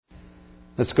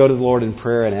Let's go to the Lord in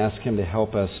prayer and ask Him to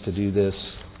help us to do this.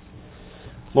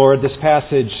 Lord, this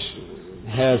passage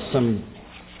has some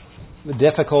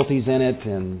difficulties in it,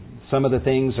 and some of the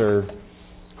things are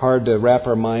hard to wrap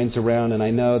our minds around, and I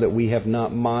know that we have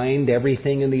not mined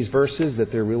everything in these verses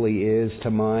that there really is to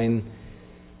mine.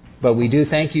 But we do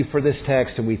thank You for this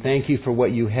text, and we thank You for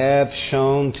what You have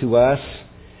shown to us.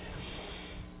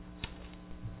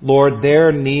 Lord,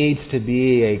 there needs to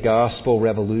be a gospel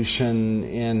revolution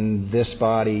in this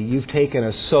body. You've taken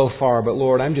us so far, but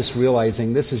Lord, I'm just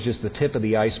realizing this is just the tip of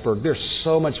the iceberg. There's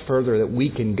so much further that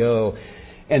we can go.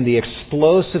 And the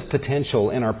explosive potential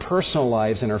in our personal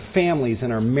lives, in our families,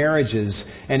 in our marriages,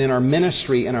 and in our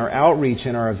ministry, in our outreach,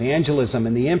 in our evangelism,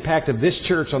 and the impact of this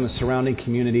church on the surrounding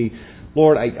community,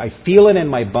 Lord, I feel it in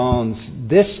my bones.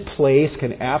 This place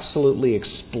can absolutely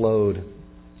explode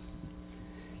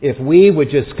if we would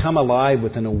just come alive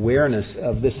with an awareness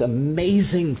of this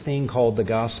amazing thing called the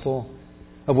gospel,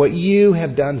 of what You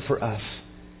have done for us.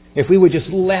 If we would just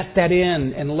let that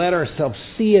in and let ourselves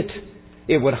see it,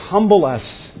 it would humble us.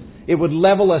 It would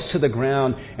level us to the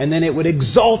ground, and then it would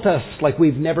exalt us like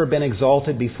we've never been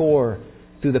exalted before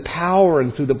through the power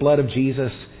and through the blood of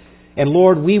Jesus. And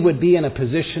Lord, we would be in a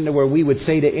position to where we would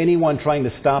say to anyone trying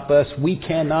to stop us, we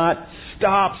cannot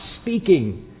stop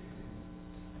speaking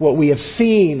what we have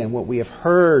seen and what we have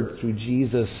heard through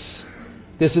Jesus.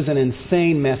 This is an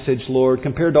insane message, Lord.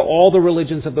 Compared to all the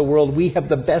religions of the world, we have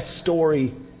the best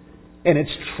story, and it's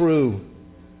true.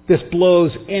 This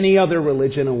blows any other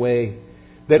religion away.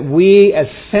 That we as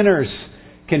sinners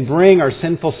can bring our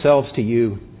sinful selves to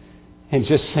You and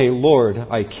just say, Lord,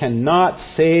 I cannot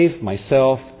save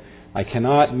myself. I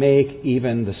cannot make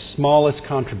even the smallest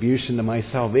contribution to my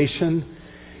salvation.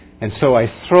 And so I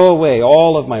throw away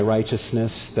all of my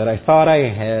righteousness that I thought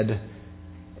I had,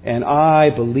 and I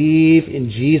believe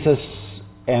in Jesus,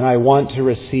 and I want to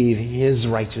receive His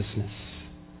righteousness.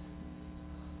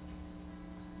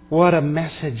 What a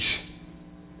message.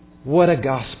 What a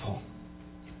gospel.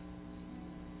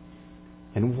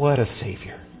 And what a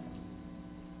Savior.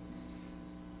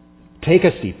 Take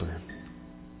us deeper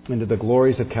into the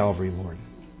glories of Calvary, Lord.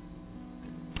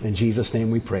 In Jesus'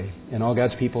 name we pray. And all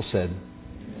God's people said,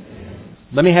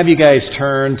 let me have you guys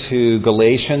turn to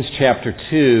Galatians chapter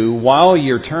 2. While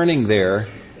you're turning there,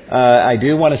 I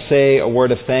do want to say a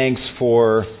word of thanks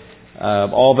for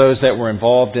all those that were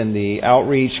involved in the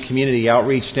community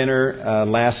outreach dinner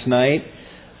last night.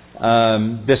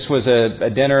 This was a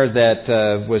dinner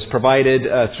that was provided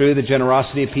through the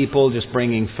generosity of people just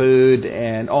bringing food,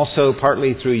 and also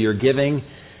partly through your giving.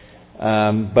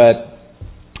 But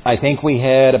I think we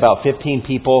had about 15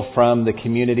 people from the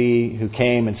community who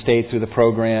came and stayed through the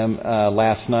program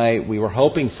last night. We were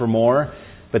hoping for more,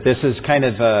 but this is kind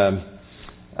of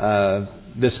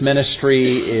this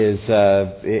ministry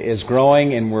is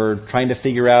growing, and we're trying to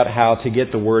figure out how to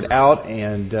get the word out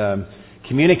and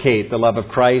communicate the love of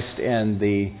Christ and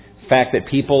the fact that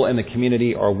people in the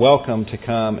community are welcome to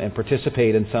come and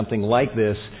participate in something like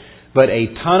this. But a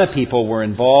ton of people were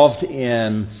involved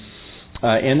in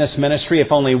this ministry.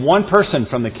 If only one person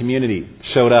from the community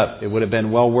showed up, it would have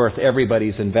been well worth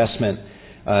everybody's investment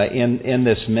in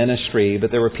this ministry.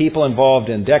 But there were people involved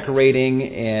in decorating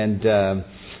and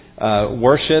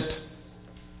worship,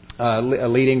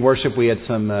 leading worship. We had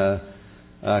some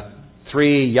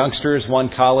 3 youngsters, 1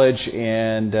 college,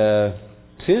 and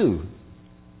 2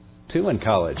 in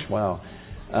college. Wow.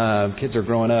 Kids are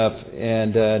growing up.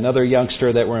 And another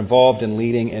youngster that were involved in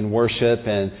leading in worship,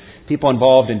 and people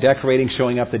involved in decorating,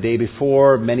 showing up the day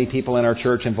before. Many people in our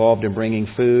church involved in bringing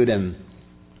food. And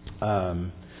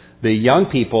the young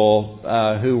people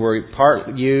who were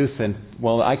part youth, and,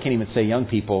 well, I can't even say young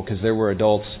people because there were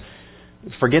adults.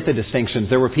 Forget the distinctions.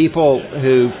 There were people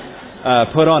who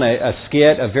put on a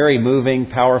skit, a very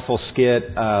moving, powerful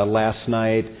skit last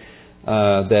night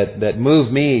that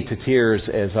moved me to tears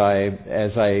as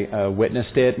I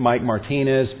witnessed it. Mike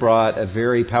Martinez brought a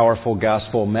very powerful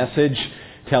gospel message,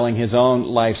 telling his own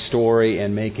life story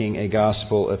and making a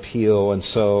gospel appeal. And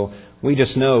so we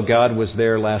just know God was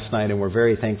there last night, and we're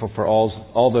very thankful for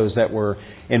all those that were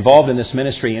involved in this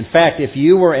ministry. In fact, if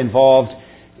you were involved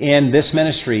in this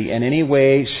ministry in any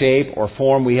way, shape, or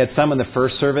form, we had some in the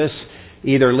first service,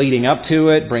 either leading up to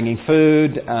it, bringing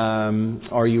food,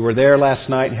 or you were there last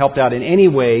night and helped out in any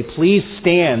way, please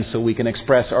stand so we can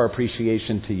express our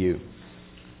appreciation to you.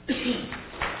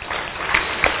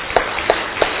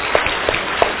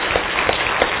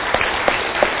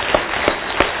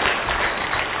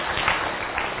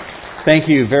 Thank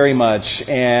you very much.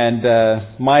 And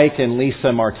Mike and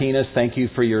Lisa Martinez, thank you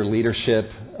for your leadership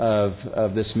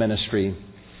of this ministry.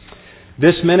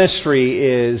 This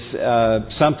ministry is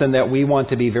something that we want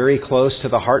to be very close to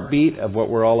the heartbeat of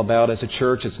what we're all about as a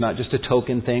church. It's not just a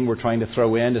token thing we're trying to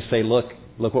throw in to say, look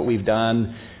what we've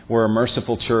done. We're a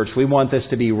merciful church. We want this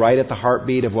to be right at the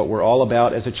heartbeat of what we're all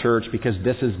about as a church, because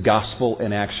this is gospel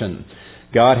in action.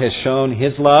 God has shown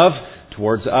His love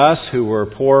towards us who were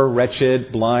poor,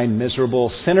 wretched, blind,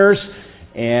 miserable sinners,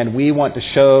 and we want to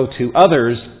show to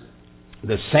others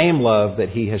the same love that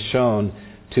He has shown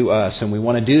to us. And we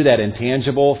want to do that in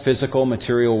tangible, physical,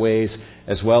 material ways,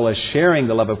 as well as sharing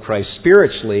the love of Christ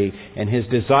spiritually and His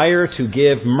desire to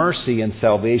give mercy and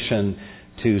salvation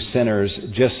to sinners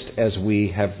just as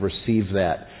we have received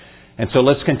that. And so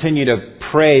let's continue to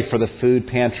pray for the food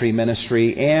pantry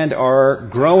ministry and our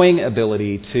growing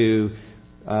ability to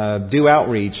do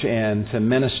outreach and to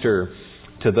minister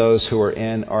to those who are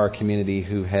in our community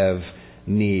who have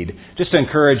need. Just to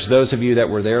encourage those of you that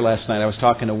were there last night, I was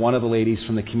talking to one of the ladies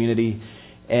from the community,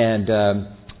 and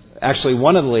actually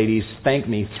one of the ladies thanked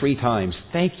me 3 times.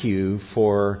 Thank you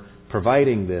for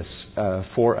providing this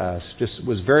for us. Just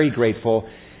was very grateful.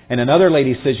 And another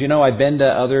lady says, I've been to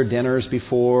other dinners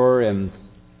before, and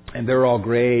they're all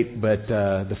great, but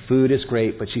the food is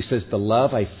great. But she says, the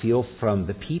love I feel from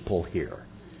the people here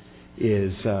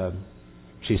is,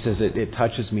 she says, it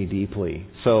touches me deeply.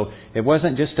 So it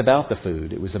wasn't just about the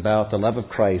food. It was about the love of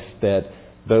Christ that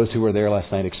those who were there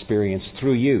last night experienced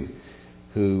through you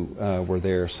who were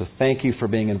there. So thank you for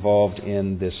being involved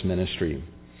in this ministry.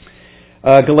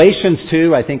 Galatians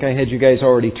 2, I think I had you guys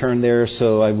already turned there,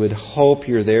 so I would hope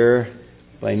you're there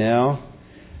by now.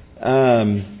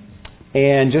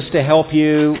 And just to help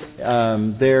you,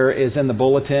 there is in the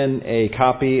bulletin a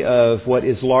copy of what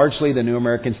is largely the New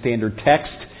American Standard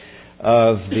text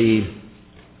of the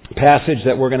passage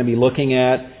that we're going to be looking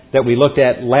at, that we looked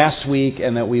at last week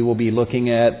and that we will be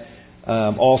looking at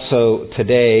also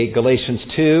today. Galatians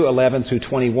 2, 11 through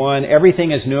 21.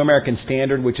 Everything is New American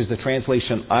Standard, which is the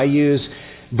translation I use.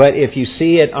 But if you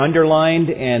see it underlined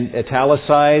and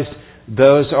italicized,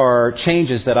 those are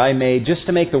changes that I made just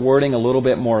to make the wording a little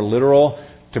bit more literal,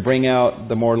 to bring out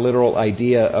the more literal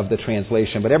idea of the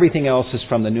translation. But everything else is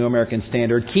from the New American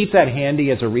Standard. Keep that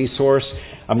handy as a resource.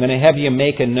 I'm going to have you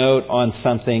make a note on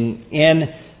something in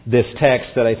this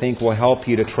text that I think will help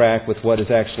you to track with what is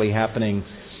actually happening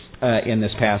in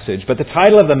this passage. But the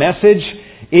title of the message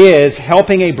is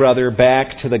Helping a Brother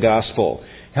Back to the Gospel.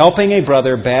 Helping a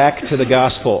Brother Back to the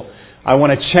Gospel. I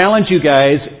want to challenge you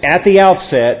guys at the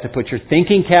outset to put your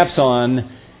thinking caps on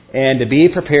and to be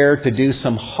prepared to do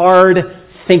some hard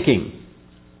thinking.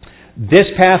 This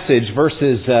passage,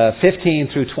 verses 15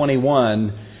 through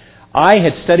 21, I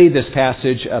had studied this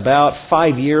passage about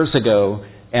 5 years ago,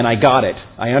 and I got it.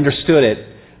 I understood it.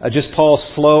 Just Paul's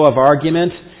flow of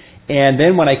argument. And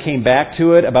then when I came back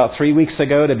to it about 3 weeks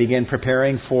ago to begin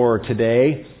preparing for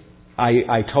today,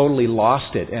 I totally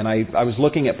lost it. And I was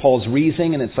looking at Paul's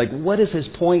reasoning, and it's like, what is his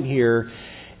point here?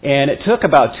 And it took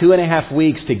about 2.5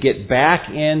 weeks to get back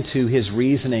into his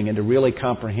reasoning and to really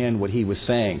comprehend what he was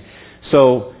saying.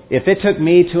 So if it took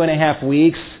me 2.5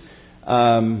 weeks,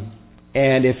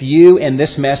 and if you in this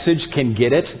message can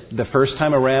get it the first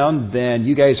time around, then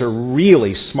you guys are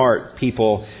really smart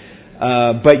people.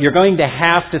 But you're going to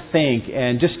have to think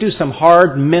and just do some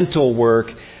hard mental work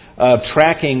of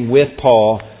tracking with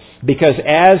Paul, because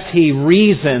as he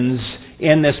reasons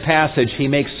in this passage, he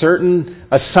makes certain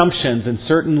assumptions and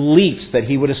certain leaps that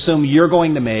he would assume you're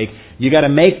going to make. You got to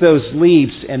make those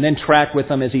leaps and then track with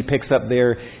them as he picks up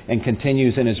there and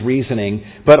continues in his reasoning.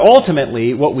 But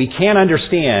ultimately, what we can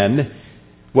understand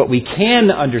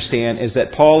is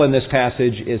that Paul in this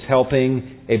passage is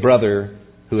helping a brother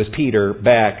who is Peter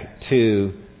back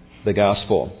to the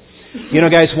gospel.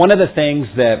 Guys, one of the things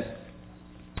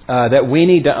that we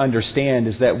need to understand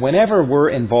is that whenever we're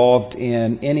involved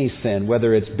in any sin,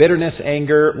 whether it's bitterness,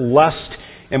 anger, lust,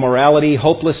 immorality,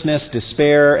 hopelessness,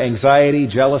 despair, anxiety,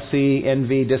 jealousy,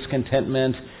 envy,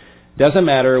 discontentment, doesn't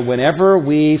matter. Whenever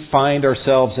we find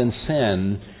ourselves in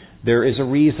sin, there is a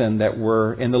reason that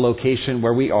we're in the location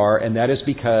where we are, and that is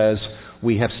because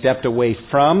we have stepped away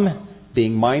from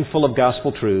being mindful of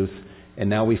gospel truth, and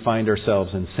now we find ourselves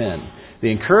in sin.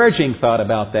 The encouraging thought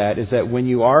about that is that when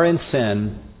you are in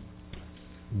sin,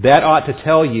 that ought to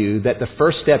tell you that the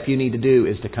first step you need to do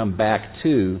is to come back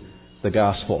to the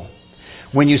gospel.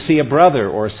 When you see a brother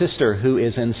or a sister who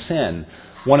is in sin,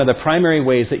 one of the primary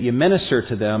ways that you minister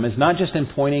to them is not just in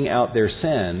pointing out their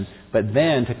sin, but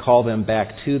then to call them back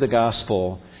to the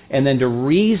gospel, and then to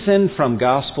reason from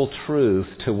gospel truth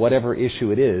to whatever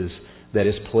issue it is that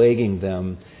is plaguing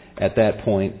them at that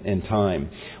point in time.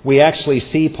 We actually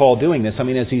see Paul doing this. I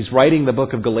mean, as he's writing the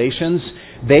book of Galatians,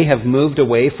 they have moved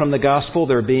away from the gospel.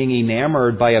 They're being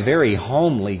enamored by a very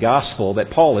homely gospel that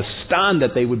Paul is stunned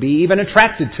that they would be even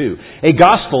attracted to. A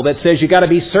gospel that says you got to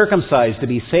be circumcised to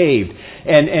be saved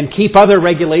and keep other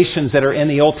regulations that are in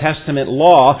the Old Testament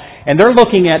law. And they're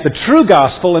looking at the true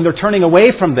gospel and they're turning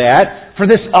away from that for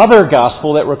this other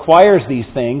gospel that requires these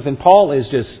things. And Paul is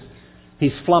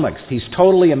he's flummoxed. He's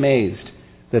totally amazed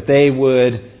that they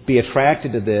would be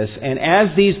attracted to this. And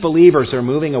as these believers are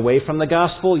moving away from the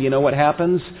gospel, you know what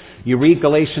happens? You read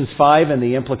Galatians 5 and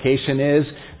the implication is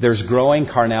there's growing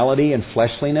carnality and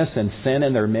fleshliness and sin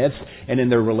in their midst and in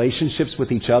their relationships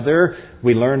with each other.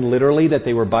 We learn literally that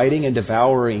they were biting and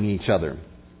devouring each other.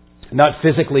 Not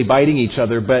physically biting each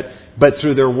other, but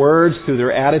through their words, through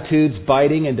their attitudes,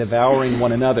 biting and devouring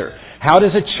one another. How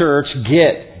does a church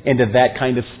get into that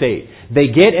kind of state? They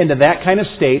get into that kind of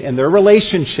state in their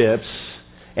relationships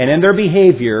and in their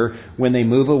behavior when they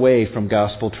move away from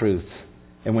gospel truth.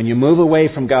 And when you move away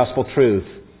from gospel truth,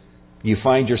 you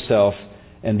find yourself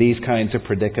in these kinds of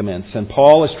predicaments. And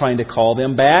Paul is trying to call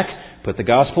them back, put the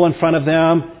gospel in front of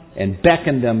them, and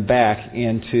beckon them back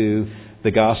into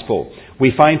the gospel.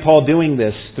 We find Paul doing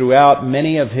this throughout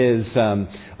many of his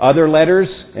other letters.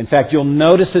 In fact, you'll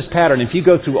notice this pattern. If you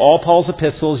go through all Paul's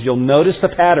epistles, you'll notice the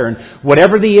pattern.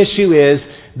 Whatever the issue is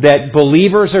that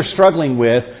believers are struggling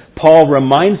with, Paul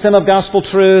reminds them of gospel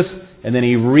truth, and then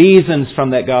he reasons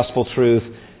from that gospel truth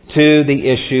to the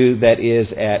issue that is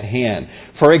at hand.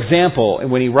 For example,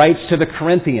 when he writes to the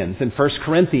Corinthians, in 1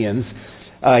 Corinthians,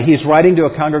 he's writing to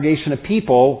a congregation of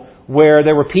people where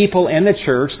there were people in the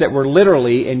church that were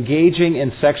literally engaging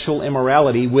in sexual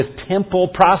immorality with temple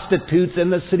prostitutes in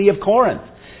the city of Corinth.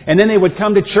 And then they would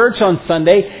come to church on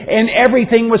Sunday and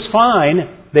everything was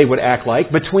fine, they would act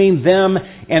like, between them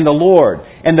and the Lord.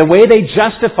 And the way they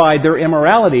justified their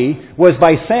immorality was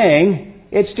by saying,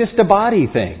 it's just a body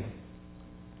thing.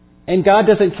 And God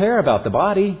doesn't care about the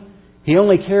body. He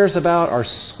only cares about our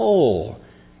soul.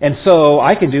 And so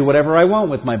I can do whatever I want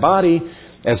with my body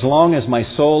as long as my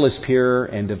soul is pure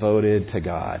and devoted to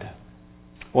God.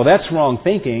 Well, that's wrong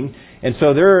thinking. And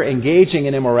so they're engaging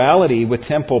in immorality with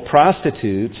temple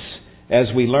prostitutes, as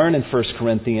we learn in 1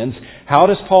 Corinthians. How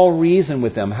does Paul reason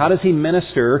with them? How does he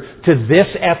minister to this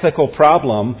ethical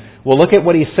problem? Well, look at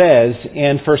what he says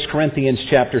in 1 Corinthians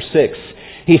chapter 6.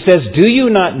 He says, "Do you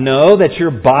not know that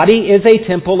your body is a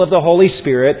temple of the Holy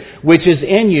Spirit, which is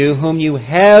in you, whom you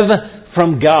have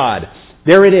from God?"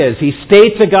 There it is. He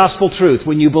states a gospel truth.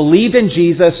 When you believe in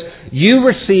Jesus, you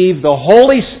receive the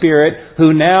Holy Spirit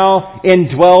who now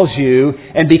indwells you.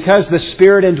 And because the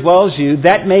Spirit indwells you,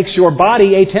 that makes your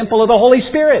body a temple of the Holy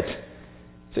Spirit.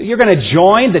 So you're going to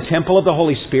join the temple of the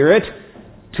Holy Spirit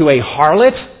to a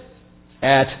harlot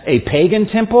at a pagan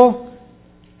temple?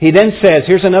 He then says,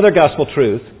 here's another gospel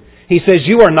truth. He says,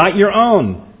 you are not your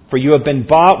own, for you have been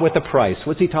bought with a price.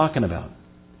 What's he talking about?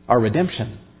 Our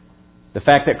redemption. The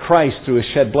fact that Christ, through His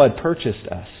shed blood, purchased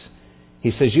us.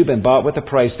 He says, you've been bought with a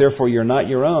price, therefore you're not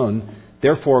your own.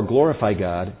 Therefore glorify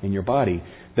God in your body.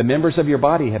 The members of your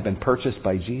body have been purchased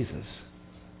by Jesus.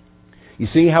 You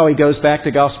see how he goes back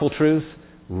to gospel truth?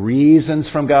 Reasons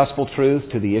from gospel truth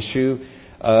to the issue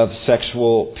of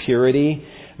sexual purity.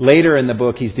 Later in the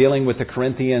book, he's dealing with the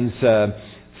Corinthians'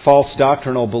 false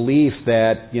doctrinal belief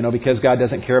that, because God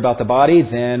doesn't care about the body,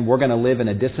 then we're going to live in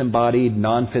a disembodied,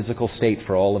 non-physical state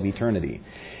for all of eternity.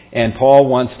 And Paul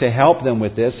wants to help them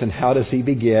with this. And how does he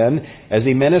begin? As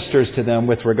he ministers to them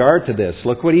with regard to this.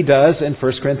 Look what he does in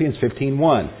 1 Corinthians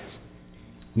 15:1.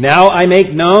 Now I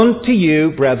make known to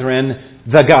you, brethren,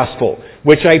 the gospel,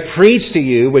 which I preached to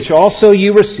you, which also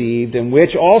you received, in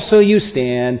which also you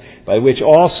stand, by which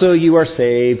also you are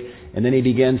saved. And then he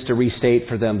begins to restate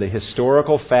for them the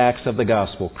historical facts of the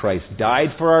gospel. Christ died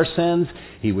for our sins.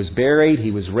 He was buried.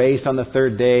 He was raised on the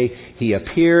third day. He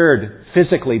appeared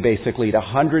physically, basically, to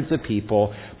hundreds of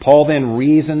people. Paul then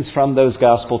reasons from those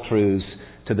gospel truths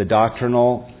to the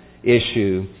doctrinal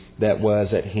issue that was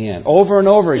at hand. Over and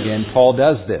over again, Paul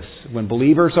does this. When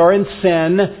believers are in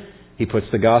sin, he puts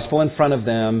the gospel in front of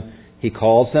them. He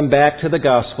calls them back to the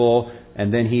gospel.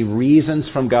 And then he reasons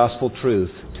from gospel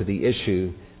truth to the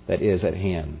issue that is at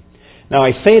hand. Now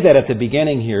I say that at the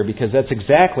beginning here because that's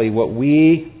exactly what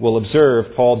we will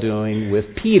observe Paul doing with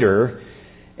Peter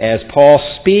as Paul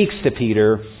speaks to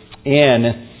Peter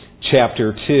in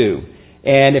chapter 2.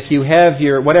 And if you have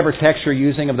your, whatever text you're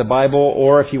using of the Bible,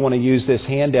 or if you want to use this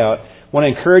handout, I want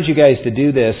to encourage you guys to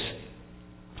do this.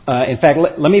 In fact,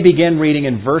 let me begin reading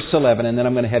in verse 11 and then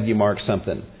I'm going to have you mark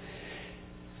something.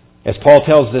 as Paul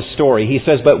tells this story. He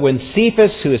says, "But when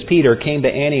Cephas, who is Peter, came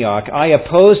to Antioch, I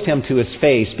opposed him to his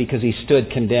face because he stood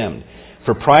condemned.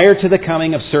 For prior to the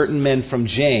coming of certain men from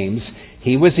James,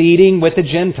 he was eating with the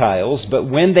Gentiles, but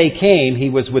when they came, he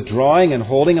was withdrawing and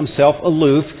holding himself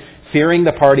aloof, fearing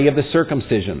the party of the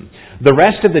circumcision. The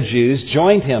rest of the Jews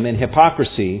joined him in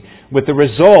hypocrisy, with the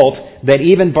result that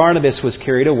even Barnabas was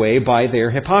carried away by their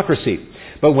hypocrisy.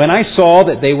 But when I saw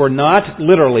that they were not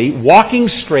literally walking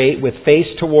straight with face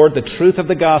toward the truth of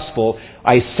the gospel,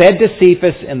 I said to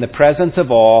Cephas in the presence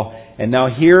of all," and now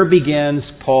here begins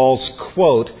Paul's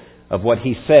quote of what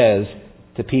he says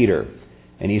to Peter.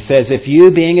 And he says, "If you,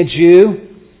 being a Jew,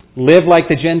 live like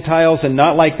the Gentiles and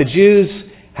not like the Jews,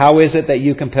 how is it that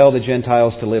you compel the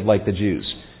Gentiles to live like the Jews?"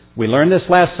 We learned this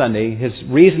last Sunday. His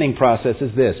reasoning process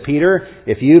is this: Peter,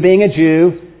 if you, being a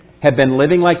Jew, have been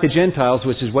living like the Gentiles,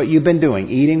 which is what you've been doing,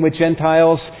 eating with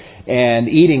Gentiles and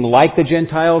eating like the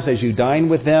Gentiles as you dine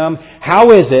with them,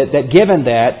 how is it that given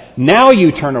that, now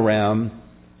you turn around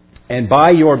and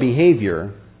by your behavior,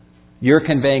 you're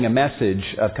conveying a message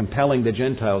of compelling the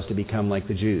Gentiles to become like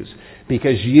the Jews?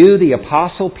 Because you, the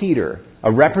Apostle Peter,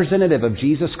 a representative of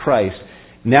Jesus Christ,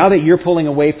 now that you're pulling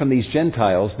away from these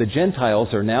Gentiles, the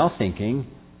Gentiles are now thinking,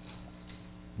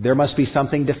 there must be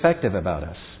something defective about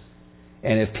us.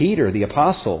 And if Peter, the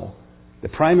apostle, the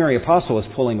primary apostle, is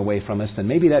pulling away from us, then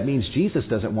maybe that means Jesus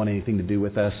doesn't want anything to do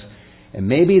with us. And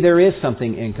maybe there is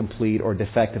something incomplete or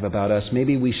defective about us.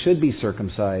 Maybe we should be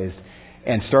circumcised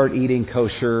and start eating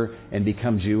kosher and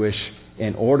become Jewish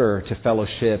in order to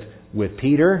fellowship with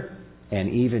Peter and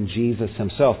even Jesus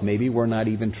himself. Maybe we're not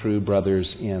even true brothers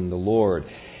in the Lord.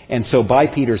 And so by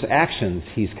Peter's actions,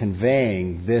 he's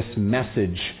conveying this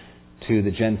message to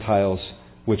the Gentiles,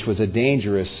 which was a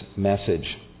dangerous message.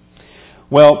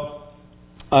 Well,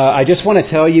 I just want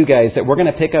to tell you guys that we're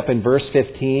going to pick up in verse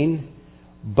 15,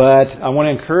 but I want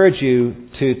to encourage you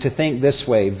to think this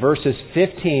way. Verses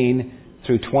 15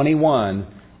 through 21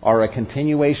 are a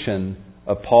continuation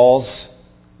of Paul's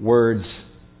words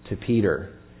to Peter.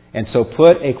 And so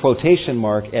put a quotation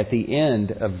mark at the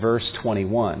end of verse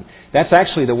 21. That's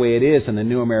actually the way it is in the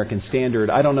New American Standard.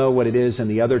 I don't know what it is in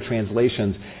the other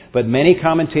translations, but many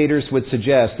commentators would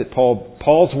suggest that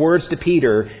Paul's words to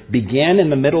Peter begin in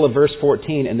the middle of verse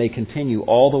 14 and they continue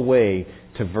all the way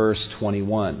to verse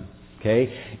 21.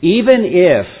 Okay? Even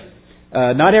if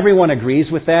not everyone agrees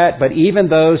with that, but even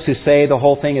those who say the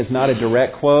whole thing is not a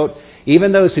direct quote,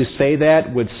 even those who say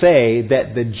that would say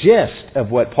that the gist of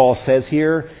what Paul says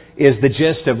here is the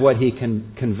gist of what he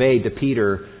conveyed to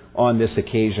Peter on this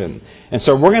occasion. And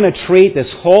so we're going to treat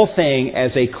this whole thing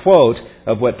as a quote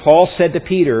of what Paul said to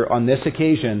Peter on this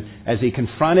occasion as he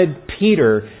confronted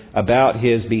Peter about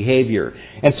his behavior.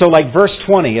 And so like verse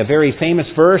 20, a very famous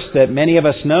verse that many of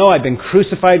us know, I've been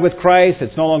crucified with Christ.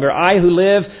 It's no longer I who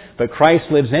live, but Christ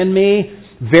lives in me.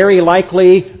 Very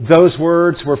likely those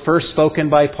words were first spoken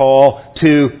by Paul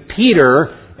to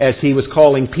Peter as he was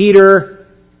calling Peter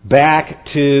back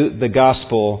to the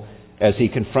gospel as he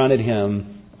confronted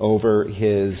him over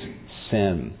his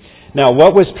sin. Now,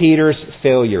 what was Peter's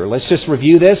failure? Let's just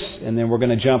review this, and then we're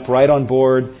going to jump right on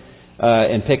board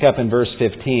and pick up in verse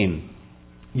 15.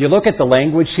 You look at the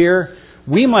language here,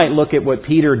 we might look at what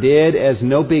Peter did as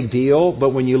no big deal, but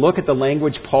when you look at the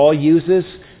language Paul uses,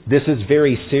 this is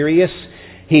very serious.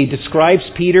 He describes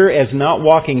Peter as not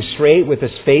walking straight with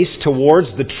his face towards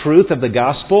the truth of the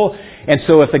gospel. And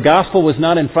so if the gospel was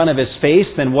not in front of his face,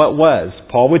 then what was?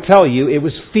 Paul would tell you it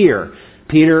was fear.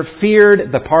 Peter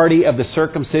feared the party of the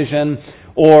circumcision,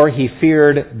 or he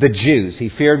feared the Jews. He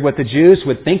feared what the Jews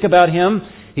would think about him.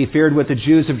 He feared what the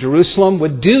Jews of Jerusalem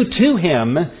would do to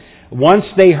him once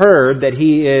they heard that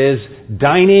he is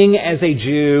dining as a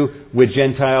Jew with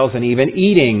Gentiles and even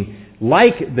eating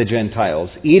like the Gentiles,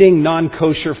 eating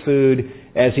non-kosher food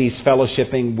as he's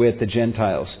fellowshipping with the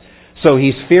Gentiles. So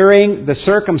he's fearing the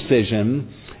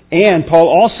circumcision, and Paul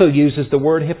also uses the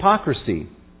word hypocrisy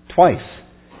twice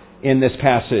in this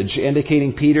passage,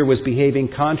 indicating Peter was behaving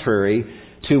contrary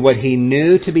to what he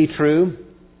knew to be true,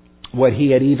 what he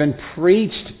had even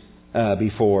preached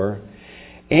before.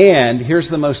 And here's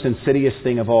the most insidious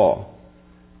thing of all.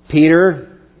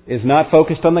 Peter is not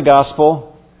focused on the gospel.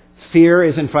 Fear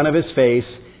is in front of his face.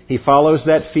 He follows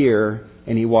that fear,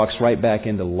 and he walks right back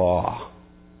into law.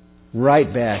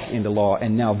 Right back into law.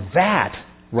 And now that,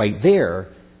 right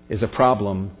there, is a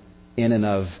problem in and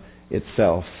of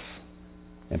itself.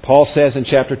 And Paul says in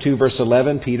chapter 2, verse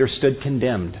 11, Peter stood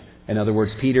condemned. In other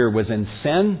words, Peter was in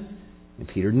sin, and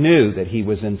Peter knew that he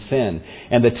was in sin.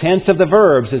 And the tense of the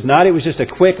verbs is not it was just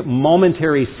a quick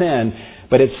momentary sin,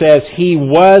 but it says he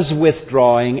was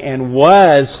withdrawing and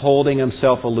was holding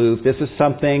himself aloof. This is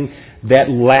something that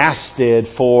lasted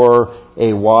for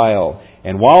a while.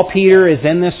 And while Peter is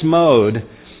in this mode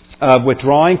of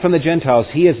withdrawing from the Gentiles,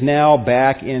 he is now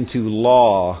back into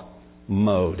law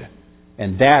mode.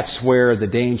 And that's where the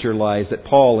danger lies that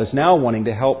Paul is now wanting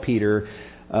to help Peter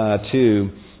to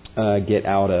get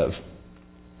out of.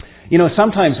 You know,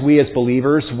 sometimes we as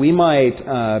believers, we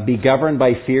might be governed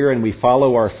by fear and we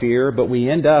follow our fear, but we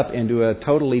end up into a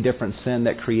totally different sin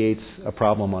that creates a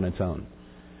problem on its own.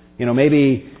 You know,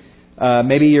 maybe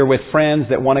you're with friends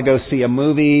that want to go see a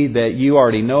movie that you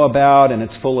already know about and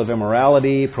it's full of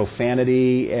immorality,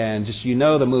 profanity, and just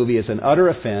the movie is an utter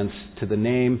offense to the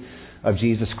name of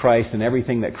Jesus Christ and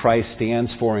everything that Christ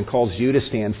stands for and calls you to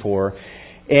stand for.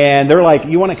 And they're like,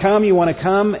 you want to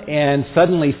come? And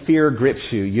suddenly fear grips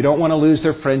you. You don't want to lose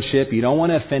their friendship. You don't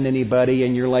want to offend anybody.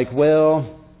 And you're like,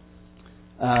 well,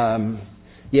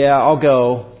 yeah, I'll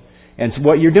go. And so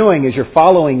what you're doing is you're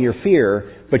following your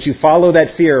fear, but you follow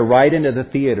that fear right into the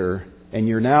theater, and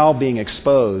you're now being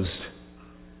exposed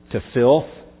to filth,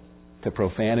 to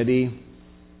profanity,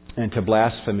 and to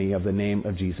blasphemy of the name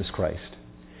of Jesus Christ.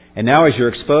 And now as you're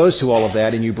exposed to all of that,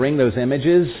 and you bring those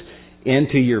images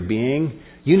into your being,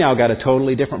 you now got a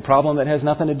totally different problem that has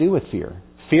nothing to do with fear.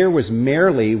 Fear was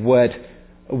merely what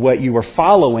you were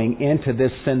following into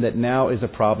this sin that now is a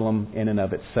problem in and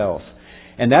of itself.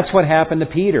 And that's what happened to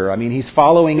Peter. I mean, he's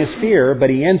following his fear, but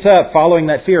he ends up following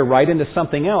that fear right into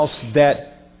something else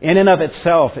that in and of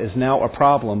itself is now a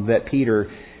problem that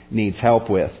Peter needs help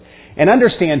with. And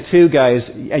understand too, guys,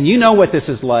 and you know what this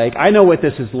is like, I know what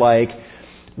this is like,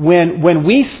 when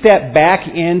we step back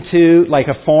into like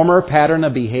a former pattern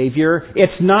of behavior,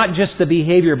 it's not just the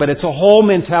behavior, but it's a whole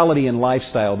mentality and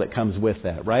lifestyle that comes with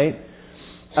that, right?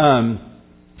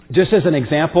 Just as an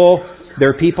example, there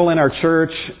are people in our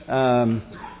church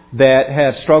that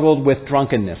have struggled with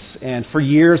drunkenness. And for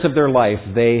years of their life,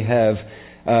 they have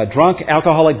drunk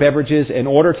alcoholic beverages in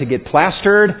order to get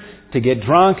plastered, to get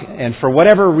drunk, and for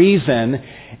whatever reason.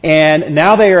 And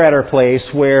now they are at a place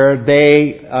where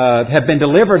they have been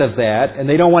delivered of that, and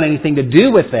they don't want anything to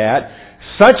do with that.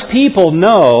 Such people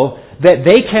know that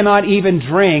they cannot even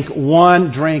drink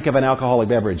one drink of an alcoholic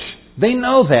beverage. They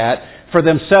know that for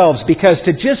themselves, because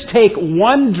to just take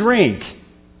one drink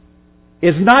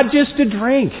is not just a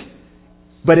drink,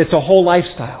 but it's a whole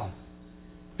lifestyle.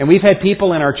 And we've had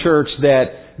people in our church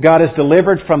that God has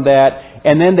delivered from that,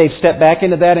 and then they've stepped back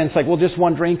into that, and it's like, well, just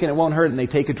one drink and it won't hurt, and they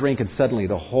take a drink, and suddenly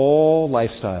the whole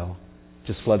lifestyle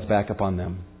just floods back upon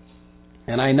them.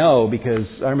 And I know, because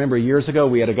I remember years ago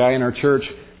we had a guy in our church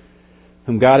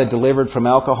whom God had delivered from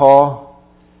alcohol,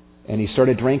 and he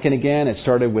started drinking again. It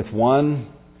started with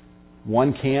one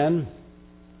can,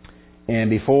 and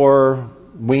before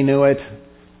we knew it,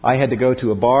 I had to go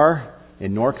to a bar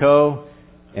in Norco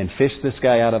and fish this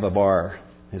guy out of a bar.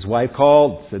 His wife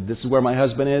called, said, this is where my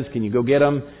husband is, can you go get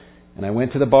him? And I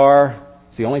went to the bar.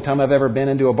 It's the only time I've ever been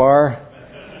into a bar.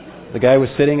 The guy was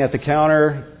sitting at the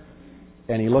counter,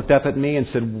 and he looked up at me and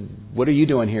said, what are you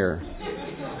doing here?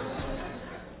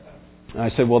 And I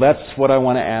said, well, that's what I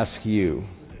want to ask you.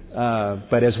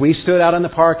 But as we stood out in the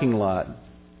parking lot,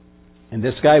 and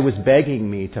this guy was begging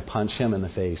me to punch him in the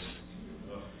face.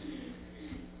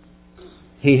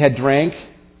 He had drank,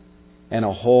 and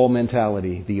a whole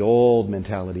mentality, the old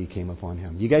mentality, came upon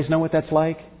him. You guys know what that's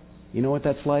like? You know what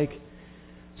that's like?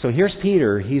 So here's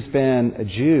Peter. He's been a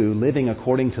Jew living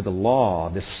according to the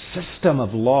law, this system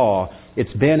of law.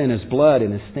 It's been in his blood,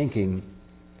 in his thinking.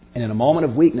 And in a moment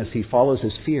of weakness, he follows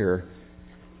his fear,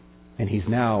 and he's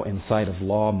now inside of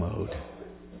law mode.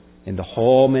 And the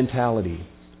whole mentality,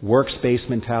 works-based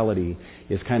mentality,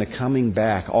 is kind of coming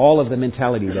back. All of the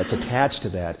mentality that's attached to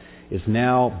that is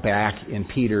now back in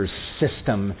Peter's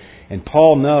system. And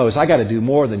Paul knows, I got to do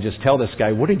more than just tell this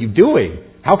guy, what are you doing?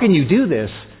 How can you do this?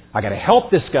 I got to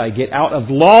help this guy get out of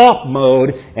law mode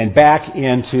and back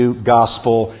into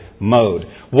gospel mode.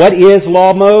 What is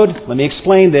law mode? Let me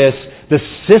explain this. The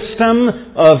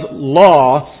system of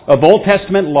law, of Old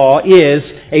Testament law, is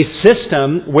a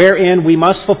system wherein we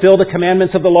must fulfill the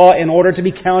commandments of the law in order to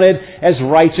be counted as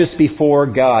righteous before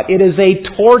God. It is a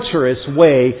torturous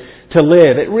way to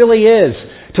live. It really is.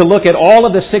 To look at all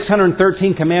of the 613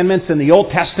 commandments in the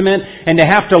Old Testament and to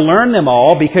have to learn them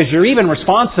all, because you're even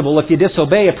responsible if you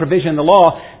disobey a provision in the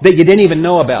law that you didn't even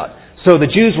know about. So the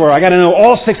Jews were, I got to know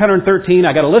all 613.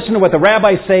 I got to listen to what the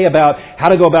rabbis say about how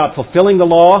to go about fulfilling the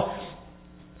law.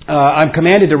 I'm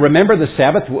commanded to remember the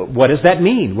Sabbath. What does that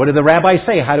mean? What do the rabbis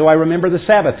say? How do I remember the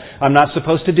Sabbath? I'm not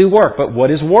supposed to do work, but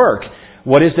what is work?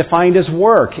 What is defined as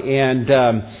work? And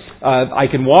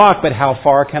I can walk, but how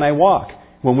far can I walk?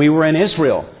 When we were in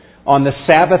Israel, on the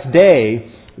Sabbath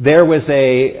day, there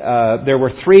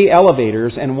were 3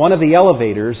 elevators, and one of the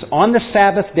elevators on the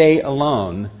Sabbath day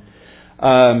alone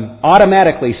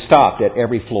automatically stopped at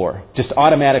every floor. Just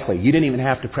automatically. You didn't even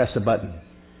have to press a button.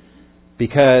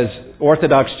 Because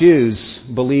Orthodox Jews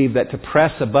believed that to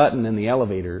press a button in the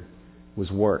elevator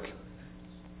was work.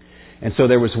 And so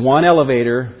there was one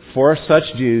elevator for such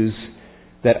Jews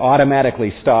that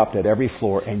automatically stopped at every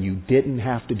floor, and you didn't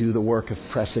have to do the work of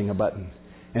pressing a button.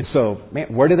 And so,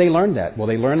 man, where did they learn that? Well,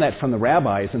 they learned that from the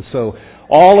rabbis. And so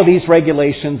all of these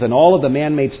regulations and all of the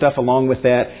man-made stuff along with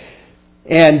that,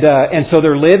 and so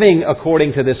they're living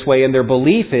according to this way, and their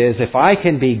belief is, if I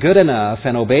can be good enough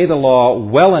and obey the law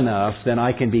well enough, then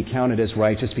I can be counted as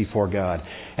righteous before God.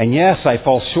 And yes, I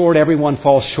fall short, everyone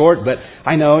falls short, but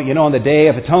I know, on the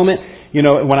Day of Atonement,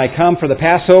 when I come for the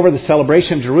Passover, the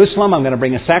celebration of Jerusalem, I'm going to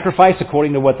bring a sacrifice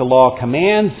according to what the law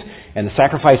commands, and the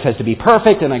sacrifice has to be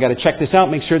perfect, and I got to check this out,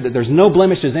 make sure that there's no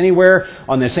blemishes anywhere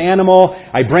on this animal.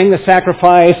 I bring the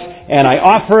sacrifice, and I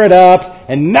offer it up,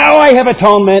 and now I have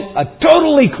atonement, a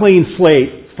totally clean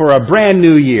slate for a brand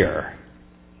new year.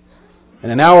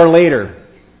 And an hour later,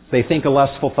 they think a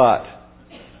lustful thought,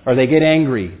 or they get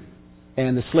angry,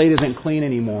 and the slate isn't clean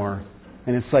anymore.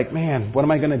 And it's like, man, what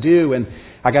am I going to do? And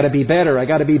I got to be better,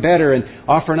 and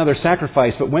offer another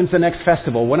sacrifice. But when's the next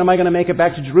festival? When am I going to make it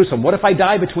back to Jerusalem? What if I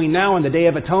die between now and the Day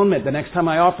of Atonement, the next time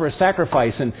I offer a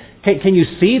sacrifice? And can you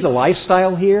see the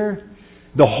lifestyle here?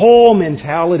 The whole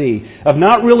mentality of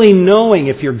not really knowing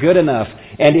if you're good enough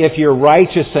and if you're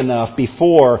righteous enough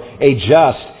before a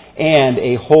just and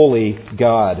a holy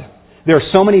God. There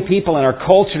are so many people in our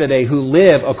culture today who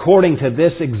live according to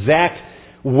this exact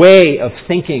way of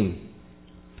thinking.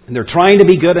 And they're trying to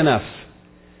be good enough.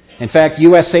 In fact,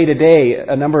 USA Today,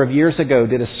 a number of years ago,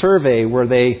 did a survey where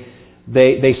they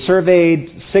surveyed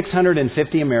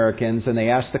 650 Americans, and they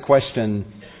asked the question,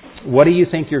 what do you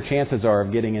think your chances are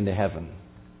of getting into heaven?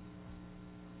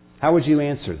 How would you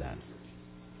answer that?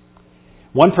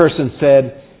 One person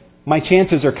said, my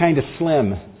chances are kind of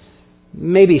slim,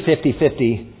 maybe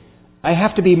 50-50. I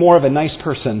have to be more of a nice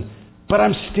person, but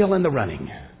I'm still in the running.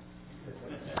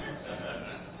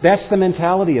 That's the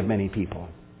mentality of many people.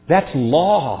 That's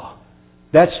law.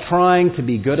 That's trying to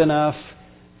be good enough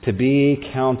to be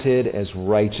counted as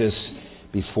righteous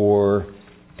before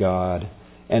God.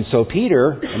 And so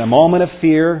Peter, in a moment of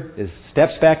fear,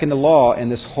 steps back into law, and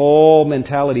this whole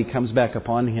mentality comes back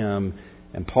upon him.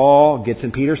 And Paul gets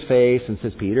in Peter's face and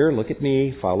says, Peter, look at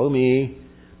me, follow me.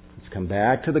 Let's come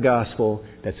back to the gospel.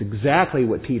 That's exactly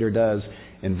what Peter does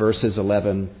in verses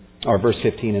 11 or verse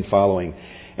 15 and following.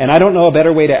 And I don't know a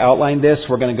better way to outline this.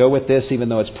 We're going to go with this, even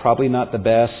though it's probably not the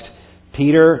best.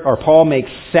 Paul makes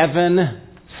 7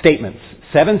 statements.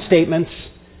 7 statements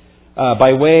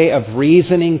by way of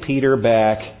reasoning Peter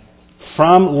back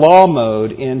from law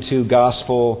mode into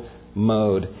gospel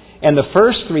mode. And the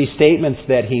first 3 statements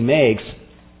that he makes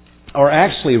are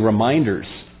actually reminders.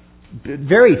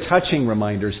 Very touching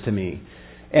reminders to me.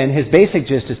 And his basic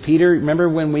gist is, Peter, remember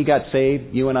when we got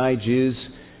saved, you and I, Jews?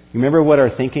 You remember what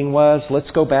our thinking was?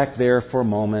 Let's go back there for a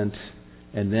moment,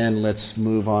 and then let's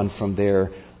move on from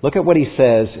there. Look at what he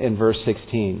says in verse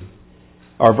 16,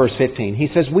 or verse 15. He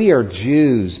says, we are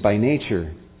Jews by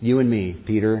nature, you and me,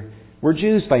 Peter. We're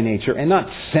Jews by nature, and not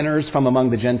sinners from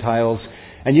among the Gentiles.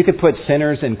 And you could put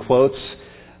sinners in quotes.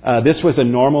 This was a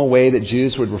normal way that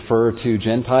Jews would refer to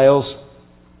Gentiles.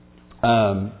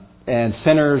 And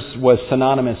sinners was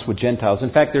synonymous with Gentiles.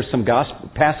 In fact, there's some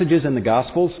passages in the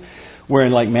Gospels where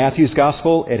in like Matthew's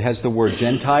Gospel, it has the word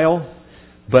Gentile,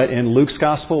 but in Luke's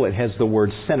Gospel, it has the word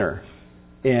sinner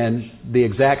in the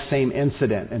exact same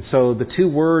incident. And so the 2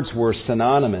 words were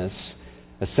synonymous.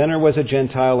 A sinner was a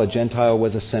Gentile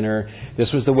was a sinner. This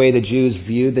was the way the Jews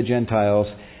viewed the Gentiles.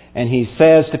 And he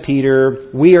says to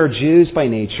Peter, we are Jews by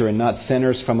nature and not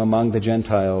sinners from among the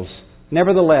Gentiles.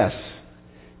 Nevertheless,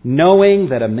 knowing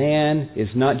that a man is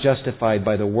not justified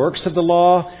by the works of the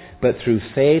law, but through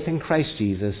faith in Christ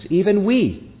Jesus, even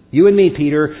we, you and me,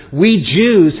 Peter, we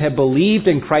Jews have believed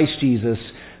in Christ Jesus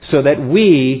so that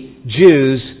we,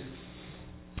 Jews,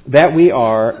 that we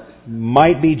are,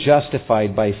 might be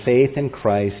justified by faith in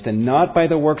Christ and not by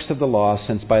the works of the law,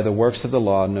 since by the works of the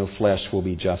law no flesh will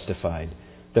be justified.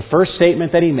 The first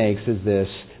statement that he makes is this,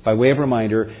 by way of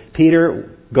reminder,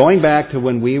 Peter, going back to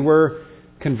when we were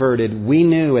converted, we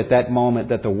knew at that moment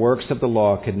that the works of the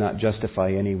law could not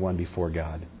justify anyone before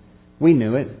God. We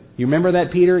knew it. You remember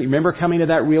that, Peter? You remember coming to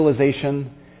that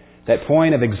realization, that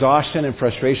point of exhaustion and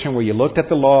frustration where you looked at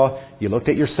the law, you looked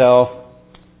at yourself,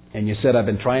 and you said, I've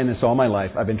been trying this all my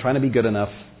life. I've been trying to be good enough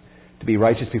to be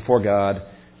righteous before God,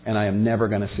 and I am never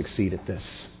going to succeed at this.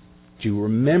 Do you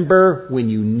remember when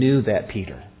you knew that,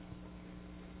 Peter?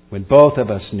 when both of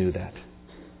us knew that.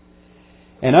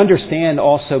 And understand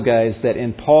also, guys, that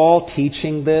in Paul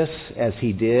teaching this as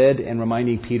he did and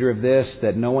reminding Peter of this,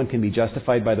 that no one can be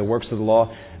justified by the works of the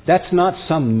law, that's not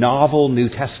some novel New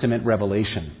Testament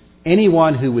revelation.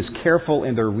 Anyone who was careful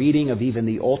in their reading of even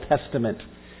the Old Testament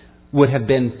would have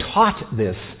been taught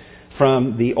this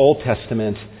from the Old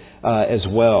Testament as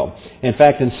well. In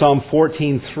fact, in Psalm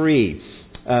 14:3,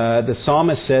 the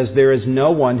psalmist says, "There is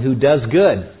no one who does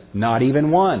good, not even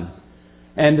one."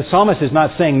 And the psalmist is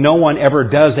not saying no one ever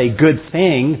does a good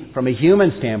thing from a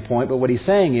human standpoint, but what he's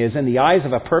saying is, in the eyes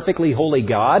of a perfectly holy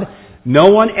God, no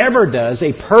one ever does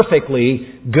a perfectly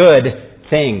good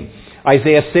thing.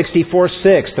 Isaiah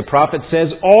 64:6, the prophet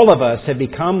says, "All of us have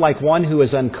become like one who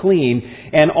is unclean,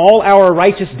 and all our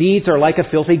righteous deeds are like a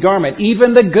filthy garment."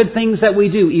 Even the good things that we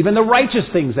do, even the righteous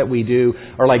things that we do,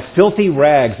 are like filthy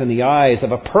rags in the eyes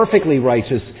of a perfectly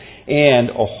righteous and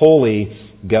a holy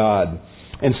God.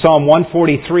 In Psalm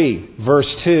 143, verse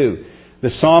 2,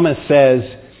 the psalmist says,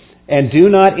 "And do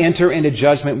not enter into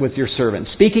judgment with your servant."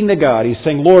 Speaking to God, he's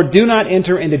saying, "Lord, do not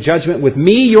enter into judgment with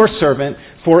me, your servant,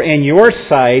 for in your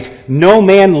sight no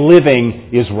man living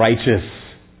is righteous."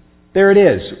 There it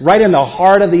is, right in the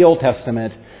heart of the Old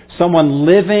Testament. Someone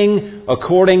living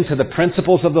according to the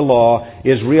principles of the law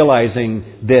is realizing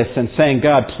this and saying,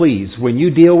 "God, please, when you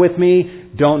deal with me,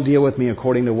 don't deal with me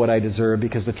according to what I deserve,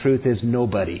 because the truth is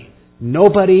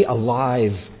nobody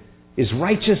alive is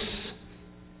righteous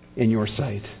in your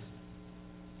sight."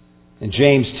 In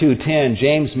James 2:10,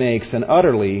 James makes an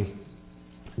utterly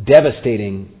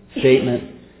devastating statement.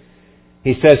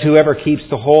 He says, "Whoever keeps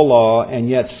the whole law and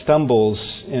yet stumbles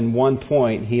in one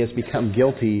point, he has become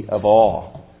guilty of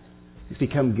all." He's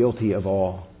become guilty of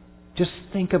all. Just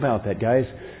think about that, guys.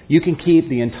 You can keep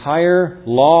the entire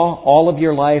law all of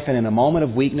your life, and in a moment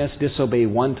of weakness disobey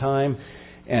one time,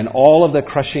 and all of the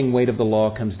crushing weight of the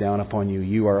law comes down upon you.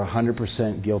 You are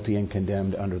 100% guilty and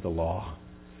condemned under the law.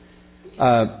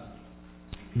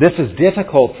 This is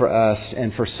difficult for us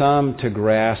and for some to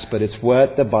grasp, but it's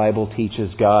what the Bible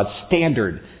teaches. God's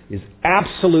standard is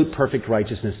absolute perfect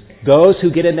righteousness. Those who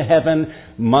get into heaven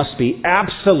must be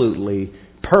absolutely,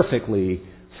 perfectly,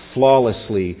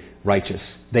 flawlessly righteous.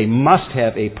 They must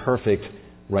have a perfect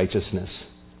righteousness.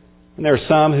 And there are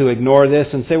some who ignore this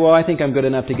and say, "Well, I think I'm good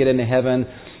enough to get into heaven."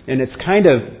 And it's kind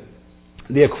of,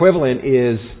 the equivalent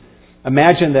is,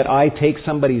 imagine that I take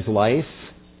somebody's life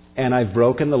and I've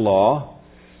broken the law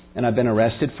and I've been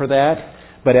arrested for that.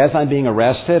 But as I'm being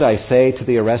arrested, I say to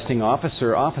the arresting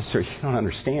officer, "Officer, you don't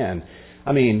understand.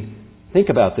 I mean, think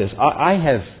about this. I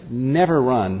have never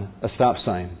run a stop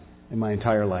sign in my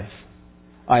entire life.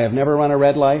 I have never run a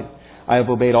red light. I have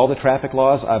obeyed all the traffic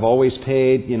laws. I've always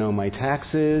paid, my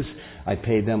taxes. I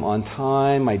paid them on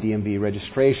time, my DMV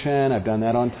registration. I've done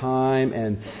that on time."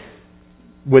 And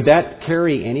would that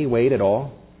carry any weight at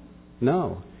all?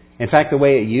 No. In fact, the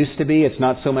way it used to be, it's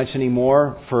not so much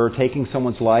anymore. For taking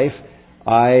someone's life,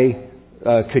 I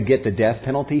could get the death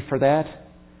penalty for that.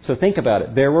 So think about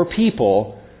it. There were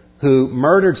people who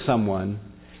murdered someone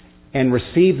and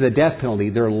received the death penalty.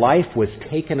 Their life was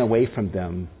taken away from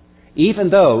them, even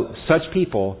though such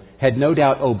people had no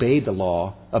doubt obeyed the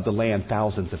law of the land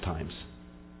thousands of times.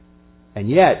 And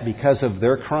yet, because of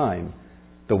their crime,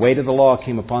 the weight of the law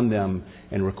came upon them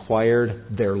and required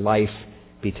their life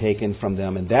be taken from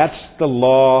them. And that's the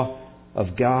law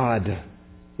of God.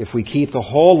 If we keep the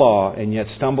whole law and yet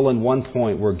stumble in one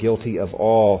point, we're guilty of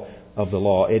all of the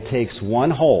law. It takes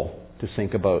one hole to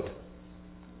sink a boat.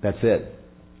 That's it.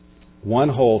 One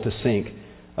hole to sink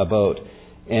a boat.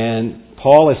 And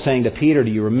Paul is saying to Peter,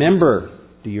 do you remember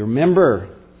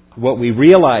what we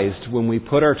realized when we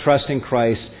put our trust in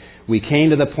Christ? We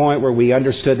came to the point where we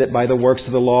understood that by the works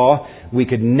of the law, we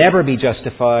could never be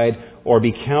justified or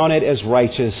be counted as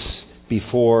righteous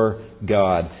before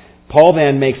God. Paul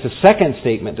then makes a second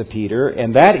statement to Peter,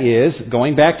 and that is,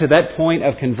 going back to that point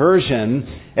of conversion,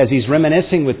 as he's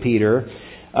reminiscing with Peter,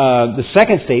 the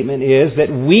second statement is that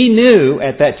we knew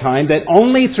at that time that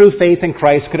only through faith in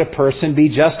Christ could a person be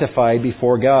justified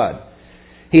before God.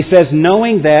 He says,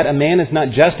 knowing that a man is not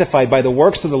justified by the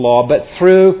works of the law, but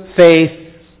through faith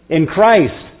in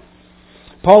Christ.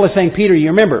 Paul is saying, Peter, you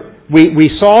remember,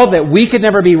 we saw that we could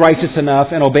never be righteous enough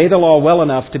and obey the law well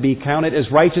enough to be counted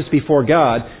as righteous before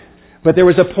God. But there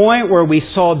was a point where we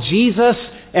saw Jesus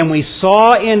and we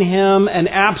saw in Him an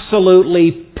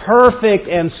absolutely perfect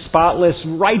and spotless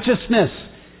righteousness.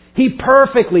 He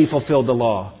perfectly fulfilled the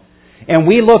law. And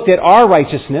we looked at our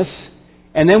righteousness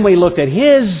and then we looked at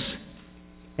His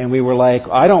and we were like,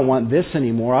 I don't want this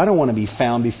anymore. I don't want to be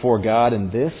found before God in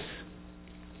this.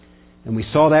 And we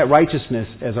saw that righteousness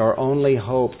as our only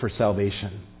hope for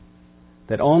salvation.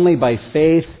 That only by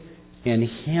faith in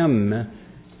Him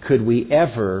could we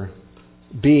ever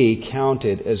be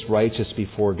counted as righteous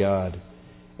before God.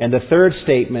 And the third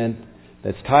statement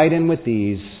that's tied in with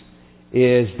these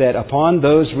is that upon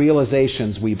those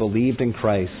realizations we believed in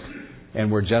Christ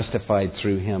and were justified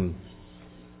through Him.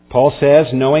 Paul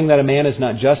says, knowing that a man is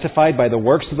not justified by the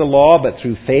works of the law, but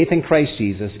through faith in Christ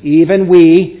Jesus, even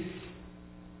we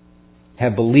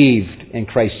have believed in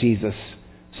Christ Jesus,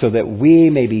 so that we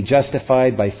may be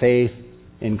justified by faith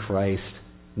in Christ,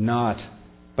 not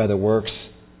by the works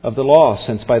of the law,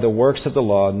 since by the works of the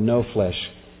law no flesh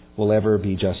will ever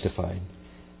be justified.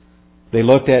 They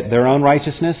looked at their own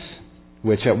righteousness,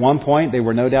 which at one point they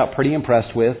were no doubt pretty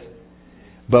impressed with.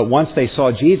 But once they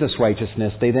saw Jesus'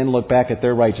 righteousness, they then looked back at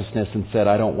their righteousness and said,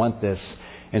 I don't want this.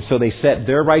 And so they set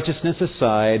their righteousness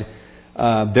aside,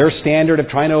 their standard of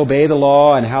trying to obey the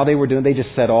law and how they were doing, they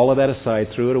just set all of that aside,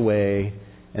 threw it away,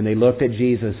 and they looked at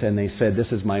Jesus and they said, this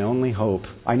is my only hope.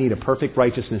 I need a perfect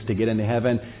righteousness to get into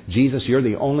heaven. Jesus, you're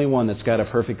the only one that's got a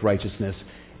perfect righteousness.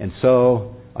 And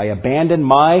so I abandoned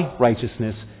my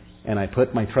righteousness and I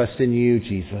put my trust in you,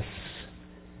 Jesus.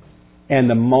 And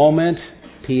the moment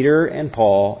Peter and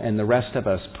Paul and the rest of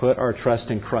us put our trust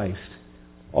in Christ,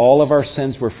 all of our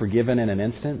sins were forgiven in an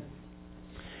instant,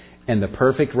 and the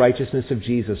perfect righteousness of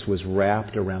Jesus was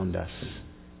wrapped around us.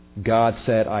 God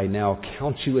said, I now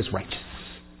count you as righteous,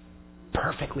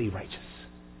 perfectly righteous.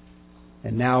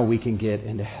 And now we can get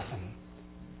into heaven.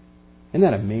 Isn't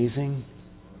that amazing?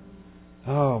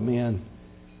 Oh, man.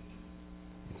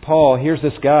 Paul, here's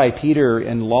this guy, Peter,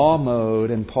 in law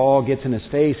mode, and Paul gets in his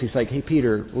face. He's like, hey,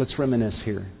 Peter, let's reminisce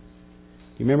here.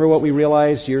 You remember what we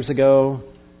realized years ago?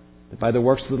 That by the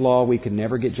works of the law we could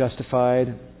never get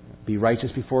justified, be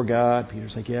righteous before God?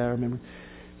 Peter's like, yeah, I remember.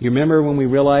 You remember when we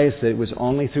realized that it was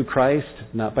only through Christ,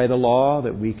 not by the law,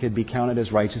 that we could be counted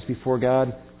as righteous before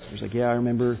God? Peter's like, yeah, I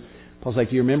remember. Paul's like,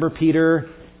 do you remember, Peter,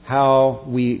 how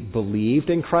we believed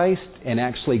in Christ and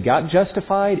actually got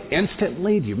justified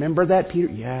instantly? Do you remember that, Peter?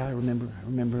 Yeah, I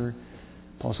remember.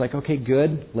 Paul's like, okay,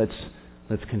 good. Let's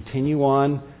continue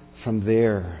on from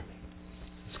there.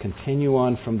 Let's continue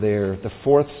on from there. The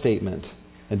fourth statement,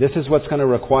 and this is what's going to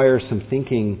require some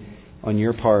thinking on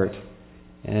your part.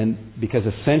 And because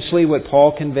essentially what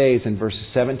Paul conveys in verses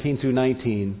 17 through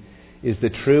 19 is the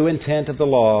true intent of the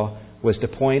law was to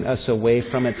point us away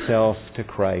from itself to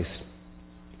Christ.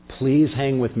 Please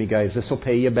hang with me, guys. This will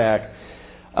pay you back.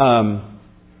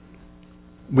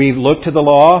 We looked to the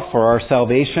law for our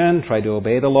salvation, tried to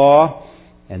obey the law,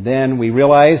 and then we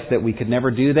realized that we could never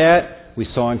do that. We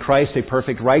saw in Christ a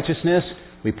perfect righteousness.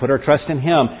 We put our trust in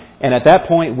Him. And at that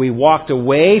point, we walked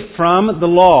away from the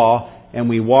law and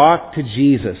we walked to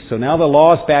Jesus. So now the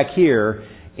law is back here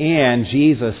and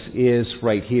Jesus is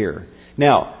right here.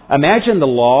 Now, imagine the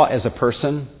law as a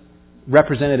person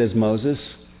represented as Moses.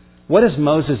 What is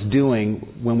Moses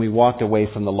doing when we walked away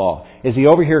from the law? Is he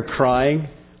over here crying?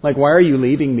 Like, why are you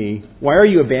leaving me? Why are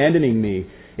you abandoning me?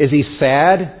 Is he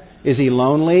sad? Is he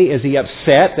lonely? Is he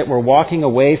upset that we're walking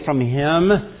away from Him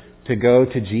to go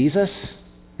to Jesus?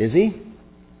 Is he?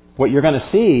 What you're going to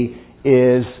see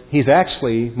is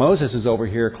Moses is over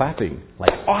here clapping.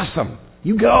 Like, awesome!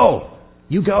 You go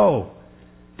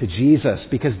to Jesus.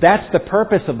 Because that's the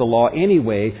purpose of the law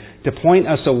anyway, to point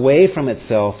us away from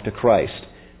itself to Christ.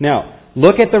 Now,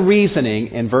 look at the reasoning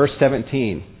in verse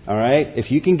 17. All right? If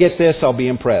you can get this, I'll be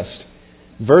impressed.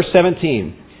 Verse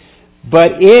 17. But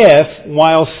if,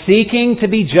 while seeking to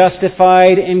be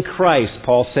justified in Christ,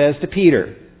 Paul says to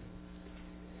Peter,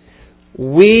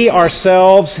 we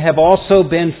ourselves have also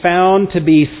been found to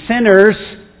be sinners,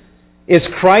 is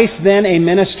Christ then a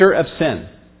minister of sin?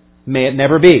 May it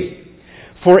never be.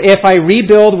 For if I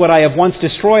rebuild what I have once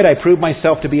destroyed, I prove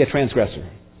myself to be a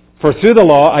transgressor. For through the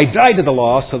law, I died to the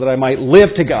law so that I might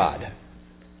live to God.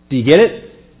 Do you get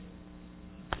it?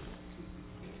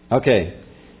 Okay,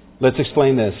 let's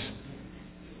explain this.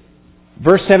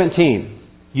 Verse 17.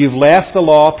 You've left the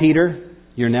law, Peter.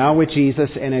 You're now with Jesus.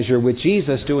 And as you're with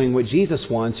Jesus, doing what Jesus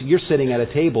wants, you're sitting at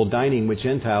a table dining with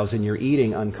Gentiles and you're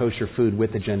eating unkosher food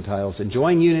with the Gentiles.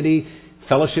 Enjoying unity,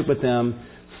 fellowship with them,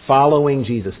 following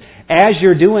Jesus. As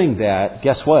you're doing that,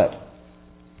 guess what?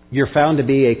 You're found to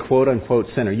be a quote-unquote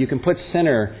sinner. You can put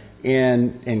sinner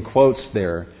in quotes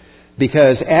there.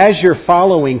 Because as you're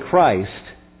following Christ,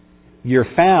 you're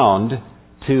found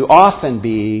to often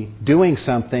be doing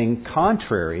something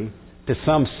contrary to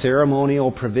some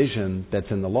ceremonial provision that's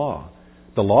in the law.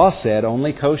 The law said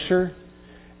only kosher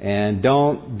and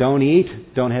don't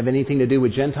eat, don't have anything to do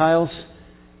with Gentiles.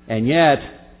 And yet,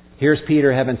 here's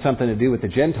Peter having something to do with the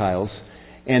Gentiles.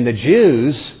 And the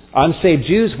Jews Unsaved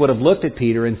Jews would have looked at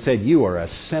Peter and said, "You are a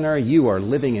sinner. You are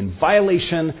living in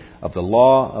violation of the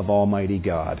law of Almighty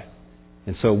God.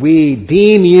 And so we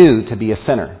deem you to be a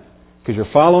sinner because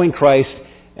you're following Christ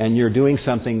and you're doing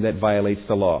something that violates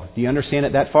the law." Do you understand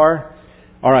it that far?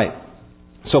 All right.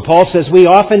 So Paul says we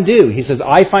often do. He says,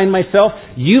 I find myself,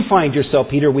 you find yourself,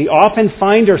 Peter. We often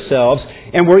find ourselves,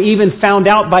 and we're even found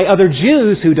out by other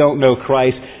Jews who don't know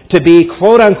Christ, to be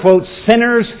quote-unquote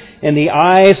sinners in the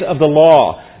eyes of the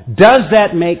law. Does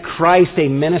that make Christ a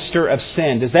minister of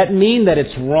sin? Does that mean that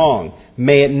it's wrong?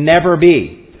 May it never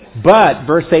be. But,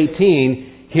 verse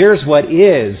 18, here's what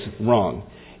is wrong.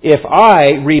 If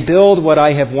I rebuild what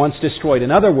I have once destroyed,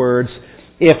 in other words,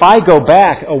 if I go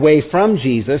back away from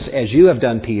Jesus, as you have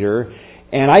done, Peter,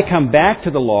 and I come back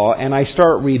to the law and I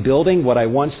start rebuilding what I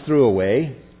once threw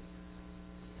away,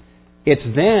 it's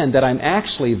then that I'm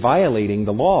actually violating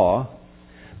the law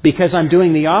because I'm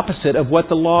doing the opposite of what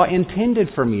the law intended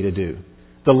for me to do.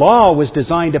 The law was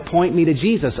designed to point me to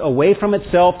Jesus, away from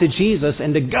itself to Jesus,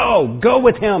 and to go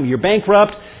with Him. You're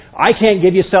bankrupt. I can't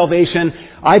give you salvation.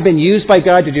 I've been used by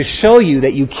God to just show you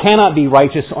that you cannot be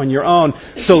righteous on your own.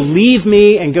 So leave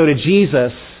me and go to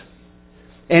Jesus.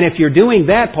 And if you're doing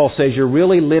that, Paul says, you're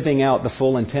really living out the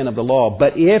full intent of the law.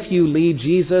 But if you leave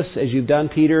Jesus, as you've done,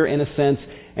 Peter, in a sense,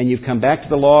 and you've come back to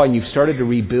the law and you've started to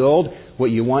rebuild what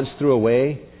you once threw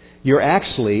away, you're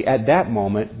actually, at that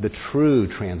moment, the true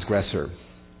transgressor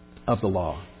of the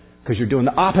law. Because you're doing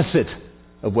the opposite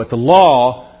of what the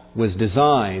law was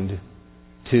designed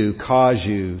to cause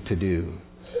you to do.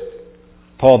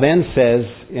 Paul then says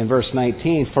in verse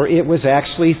 19, for it was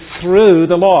actually through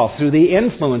the law, through the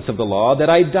influence of the law, that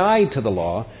I died to the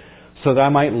law so that I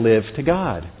might live to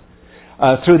God.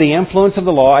 Through the influence of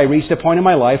the law, I reached a point in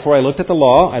my life where I looked at the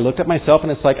law, I looked at myself,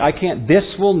 and it's like, this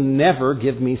will never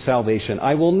give me salvation.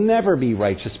 I will never be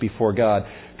righteous before God,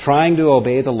 trying to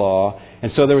obey the law.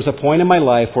 And so there was a point in my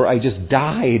life where I just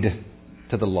died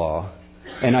to the law,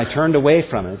 and I turned away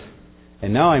from it.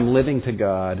 And now I'm living to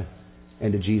God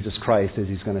and to Jesus Christ, as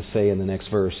he's going to say in the next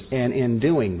verse. And in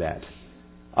doing that,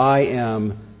 I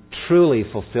am truly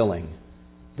fulfilling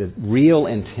the real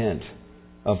intent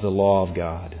of the law of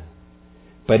God.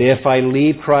 But if I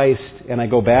leave Christ and I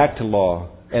go back to law,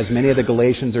 as many of the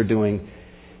Galatians are doing,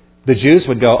 the Jews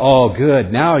would go, oh,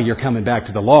 good, now you're coming back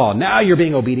to the law. Now you're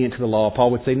being obedient to the law.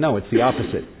 Paul would say, no, it's the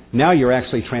opposite. Now you're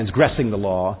actually transgressing the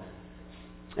law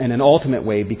in an ultimate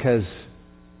way because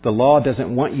the law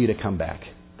doesn't want you to come back.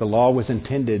 The law was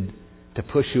intended to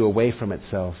push you away from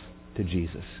itself to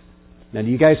Jesus. Now, do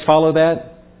you guys follow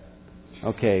that?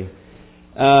 Okay.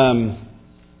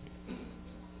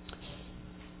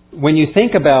 When you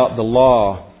think about the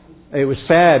law, it was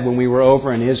sad when we were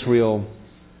over in Israel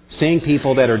seeing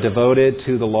people that are devoted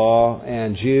to the law,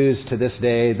 and Jews to this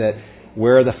day that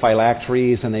wear the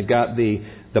phylacteries and they've got the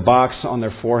box on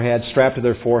their forehead, strapped to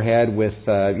their forehead with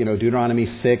Deuteronomy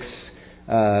 6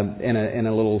 in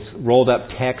a little rolled up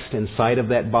text inside of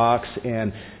that box,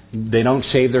 and they don't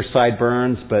shave their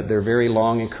sideburns, but they're very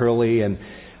long and curly, and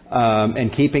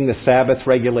keeping the Sabbath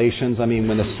regulations. I mean,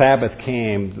 when the Sabbath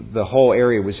came, the whole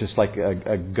area was just like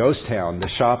a ghost town. The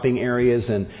shopping areas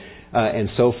and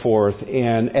so forth.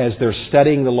 And as they're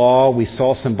studying the law, we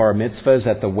saw some bar mitzvahs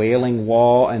at the Wailing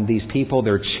Wall, and these people,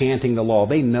 they're chanting the law.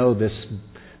 They know the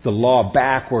law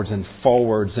backwards and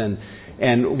forwards,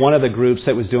 and one of the groups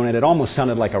that was doing it almost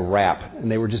sounded like a rap, and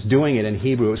they were just doing it in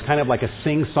Hebrew. It was kind of like a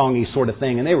sing-songy sort of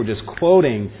thing, and they were just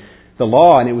quoting the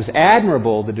law, and it was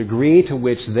admirable the degree to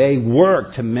which they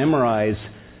worked to memorize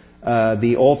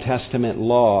the Old Testament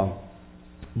law.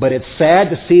 But it's sad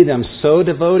to see them so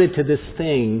devoted to this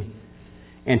thing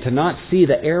and to not see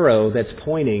the arrow that's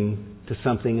pointing to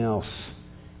something else,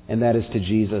 and that is to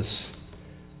Jesus.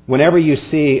 Whenever you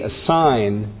see a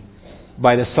sign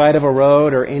by the side of a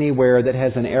road or anywhere that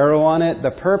has an arrow on it,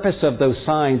 the purpose of those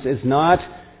signs is not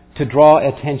to draw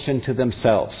attention to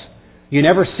themselves. You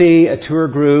never see a tour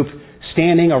group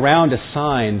standing around a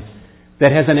sign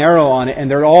that has an arrow on it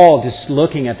and they're all just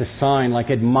looking at the sign,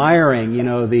 like admiring,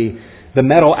 the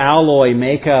metal alloy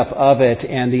makeup of it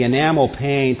and the enamel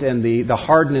paint and the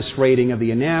hardness rating of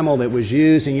the enamel that was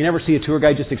used. And you never see a tour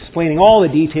guide just explaining all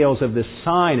the details of this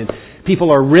sign. And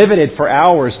people are riveted for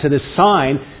hours to this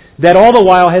sign that all the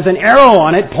while has an arrow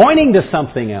on it pointing to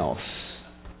something else.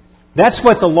 That's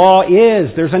what the law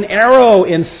is. There's an arrow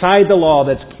inside the law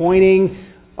that's pointing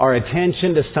our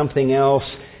attention to something else,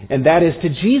 and that is to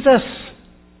Jesus.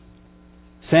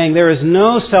 Saying there is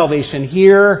no salvation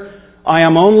here. I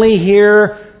am only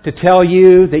here to tell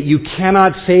you that you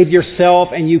cannot save yourself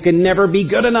and you can never be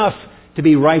good enough to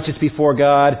be righteous before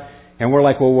God. And we're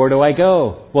like, well, where do I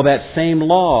go? Well, that same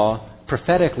law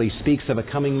prophetically speaks of a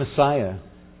coming Messiah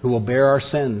who will bear our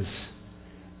sins.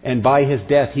 And by His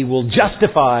death, He will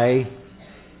justify,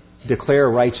 declare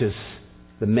righteous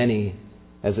the many,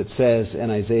 as it says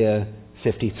in Isaiah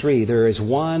 53. There is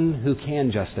one who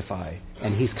can justify,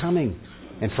 and He's coming.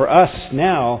 And for us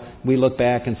now, we look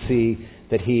back and see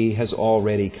that He has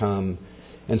already come.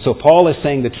 And so Paul is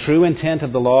saying the true intent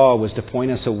of the law was to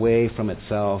point us away from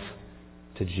itself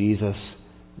to Jesus.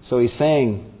 So he's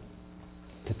saying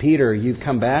to Peter, you've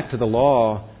come back to the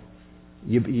law.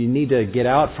 You need to get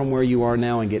out from where you are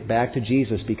now and get back to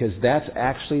Jesus, because that's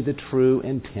actually the true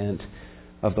intent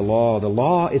of the law. The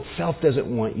law itself doesn't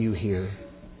want you here.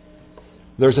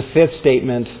 There's a fifth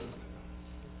statement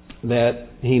that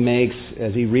he makes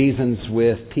as he reasons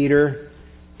with Peter,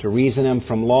 to reason him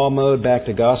from law mode back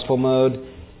to gospel mode.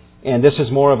 And this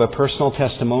is more of a personal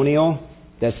testimonial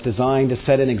that's designed to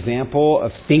set an example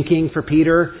of thinking for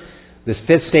Peter. This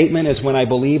fifth statement is, when I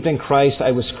believed in Christ,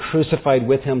 I was crucified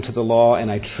with Him to the law,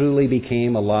 and I truly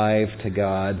became alive to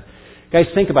God. Guys,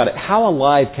 think about it. How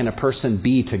alive can a person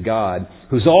be to God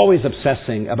who's always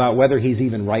obsessing about whether he's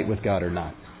even right with God or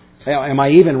not? Am I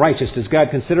even righteous? Does God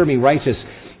consider me righteous?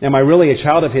 Am I really a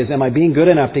child of His? Am I being good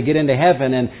enough to get into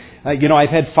heaven? And I've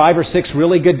had 5 or 6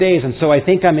 really good days, and so I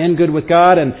think I'm in good with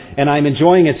God, and I'm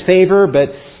enjoying His favor, but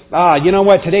you know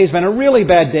what, today's been a really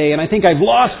bad day, and I think I've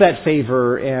lost that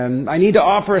favor, and I need to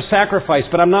offer a sacrifice,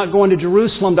 but I'm not going to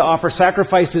Jerusalem to offer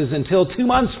sacrifices until 2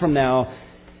 months from now.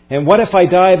 And what if I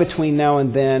die between now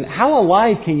and then? How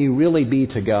alive can you really be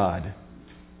to God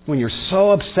when you're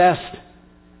so obsessed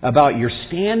about your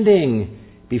standing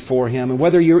before Him, and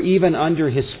whether you're even under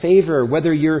His favor,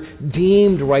 whether you're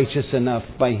deemed righteous enough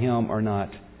by Him or not?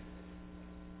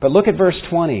 But look at verse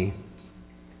 20.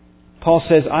 Paul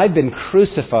says, I've been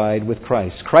crucified with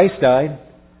Christ. Christ died.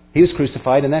 He was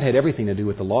crucified, and that had everything to do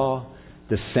with the law.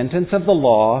 The sentence of the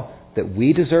law that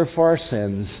we deserve for our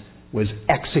sins was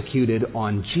executed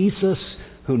on Jesus,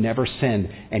 who never sinned.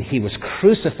 And He was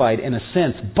crucified, in a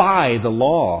sense, by the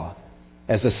law,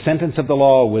 as the sentence of the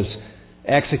law was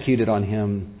executed on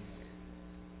Him.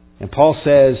 And Paul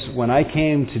says, when I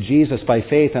came to Jesus by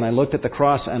faith and I looked at the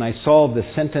cross and I saw the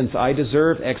sentence I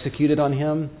deserve executed on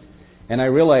Him, and I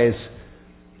realized,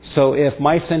 so if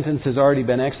my sentence has already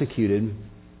been executed,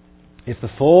 if the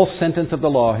full sentence of the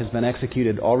law has been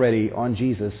executed already on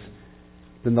Jesus,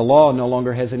 then the law no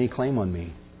longer has any claim on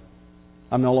me.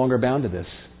 I'm no longer bound to this.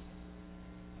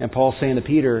 And Paul's saying to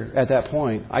Peter at that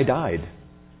point, I died.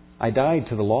 I died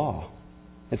to the law.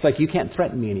 It's like, you can't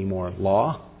threaten me anymore,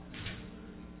 law.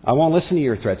 I won't listen to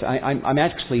your threats. I'm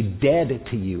actually dead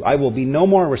to you. I will be no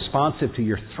more responsive to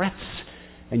your threats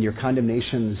and your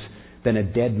condemnations than a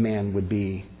dead man would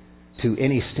be to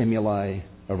any stimuli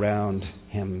around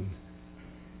him.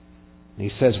 And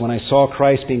he says, when I saw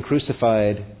Christ being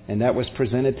crucified, and that was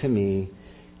presented to me,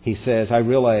 he says, I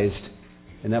realized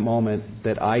in that moment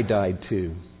that I died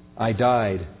too. I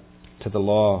died to the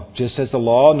law. Just as the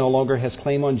law no longer has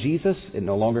claim on Jesus, it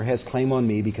no longer has claim on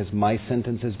me because my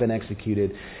sentence has been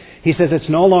executed. He says, it's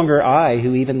no longer I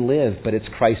who even live, but it's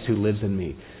Christ who lives in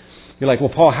me. You're like,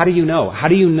 well, Paul, how do you know? How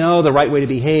do you know the right way to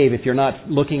behave if you're not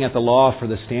looking at the law for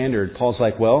the standard? Paul's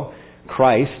like, well,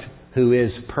 Christ, who is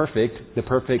perfect, the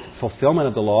perfect fulfillment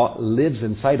of the law, lives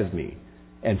inside of me.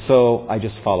 And so I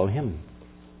just follow Him.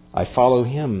 I follow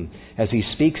Him as He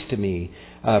speaks to me,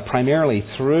 primarily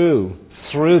through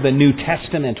the New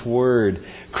Testament Word.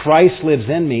 Christ lives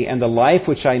in me, and the life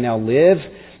which I now live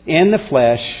in the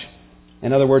flesh,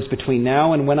 in other words, between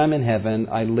now and when I'm in heaven,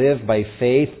 I live by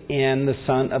faith in the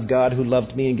Son of God who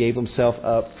loved me and gave Himself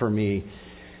up for me.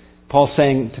 Paul's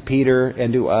saying to Peter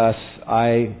and to us,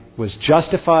 I was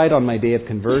justified on my day of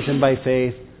conversion by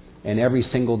faith, and every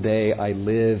single day I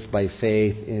live by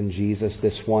faith in Jesus,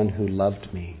 this one who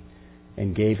loved me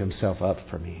and gave Himself up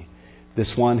for me. This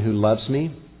one who loves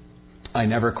me. I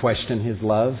never question His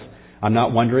love. I'm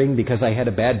not wondering because I had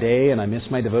a bad day and I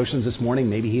missed my devotions this morning,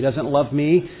 maybe He doesn't love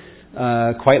me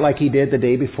quite like He did the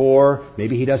day before.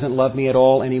 Maybe He doesn't love me at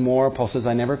all anymore. Paul says,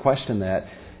 I never question that.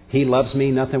 He loves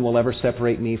me. Nothing will ever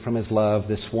separate me from His love.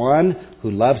 This one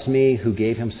who loves me, who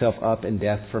gave Himself up in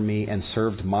death for me and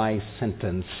served my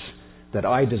sentence that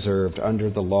I deserved under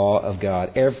the law of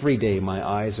God. Every day my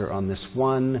eyes are on this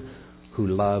one who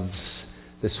loves.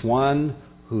 This one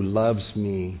who loves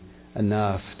me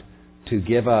enough to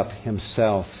give up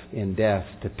Himself in death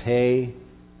to pay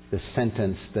the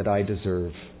sentence that I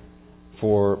deserve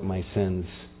for my sins.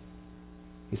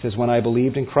 He says, when I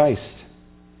believed in Christ,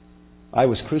 I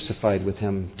was crucified with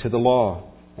Him to the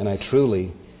law. And I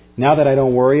truly, now that I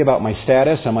don't worry about my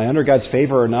status, am I under God's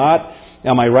favor or not?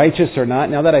 am I righteous or not?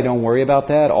 Now that I don't worry about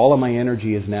that, all of my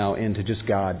energy is now into just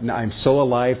God. I'm so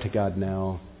alive to God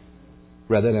now,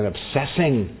 rather than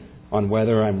obsessing on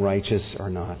whether I'm righteous or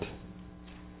not.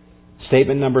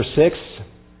 Statement number 6.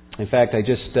 In fact, I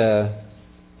just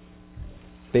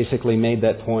basically made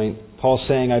that point. Paul's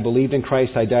saying, I believed in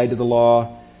Christ, I died to the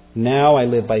law. Now I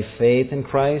live by faith in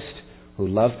Christ, who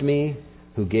loved me,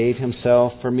 who gave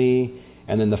Himself for me.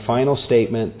 And then the final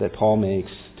statement that Paul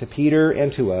makes to Peter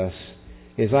and to us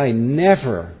is, I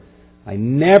never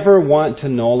want to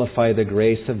nullify the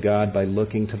grace of God by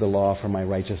looking to the law for my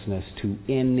righteousness to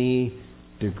any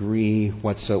degree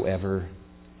whatsoever.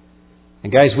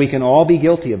 And guys, we can all be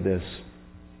guilty of this.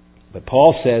 But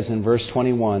Paul says in verse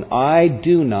 21, I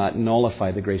do not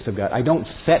nullify the grace of God. I don't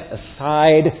set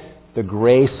aside the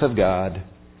grace of God.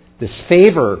 This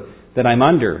favor that I'm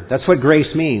under. That's what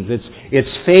grace means. It's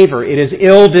favor. It is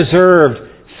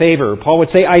ill-deserved favor. Paul would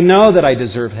say, I know that I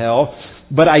deserve hell,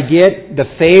 but I get the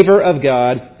favor of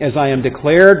God as I am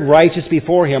declared righteous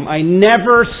before Him. I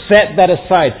never set that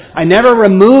aside. I never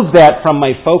remove that from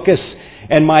my focus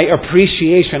and my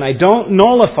appreciation. I don't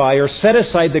nullify or set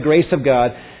aside the grace of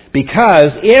God, because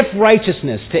if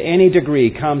righteousness to any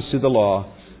degree comes through the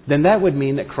law, then that would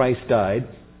mean that Christ died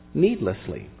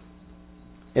needlessly.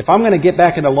 If I'm going to get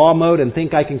back into law mode and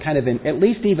think I can kind of at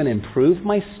least even improve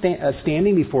my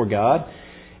standing before God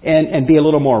and be a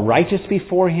little more righteous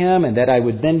before Him, and that I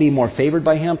would then be more favored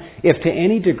by Him, if to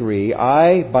any degree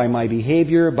I, by my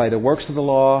behavior, by the works of the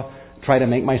law, try to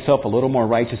make myself a little more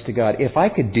righteous to God, if I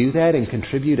could do that and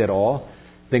contribute at all,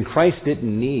 then Christ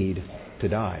didn't need to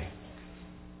die.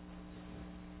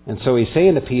 And so he's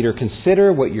saying to Peter,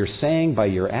 consider what you're saying by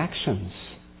your actions.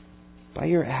 By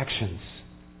your actions.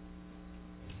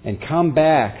 And come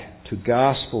back to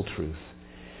gospel truth.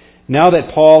 Now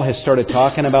that Paul has started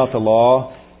talking about the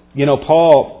law,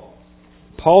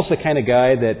 Paul's the kind of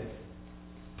guy that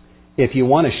if you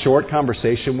want a short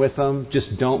conversation with him,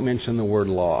 just don't mention the word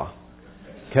law.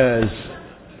 Because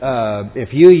if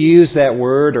you use that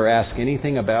word or ask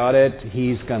anything about it,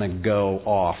 he's going to go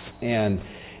off. And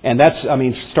that's,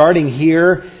 starting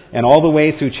here and all the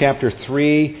way through chapter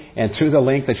 3 and through the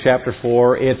length of chapter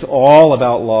 4, it's all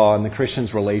about law and the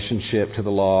Christian's relationship to the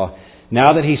law.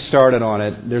 Now that he's started on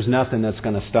it, there's nothing that's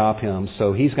going to stop him.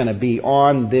 So he's going to be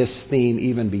on this theme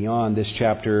even beyond this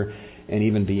chapter and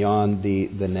even beyond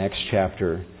the next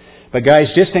chapter. But guys,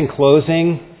 just in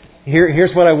closing,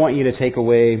 here's what I want you to take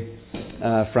away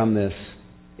from this.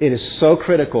 It is so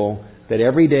critical that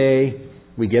every day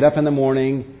we get up in the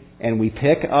morning and we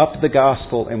pick up the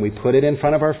gospel and we put it in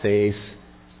front of our face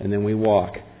and then we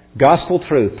walk. Gospel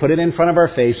truth, put it in front of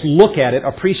our face, look at it,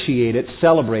 appreciate it,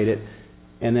 celebrate it,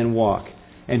 and then walk.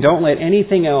 And don't let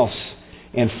anything else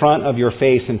in front of your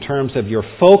face in terms of your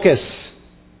focus.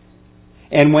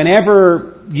 And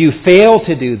whenever you fail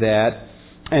to do that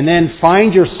and then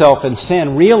find yourself in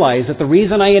sin, realize that the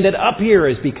reason I ended up here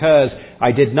is because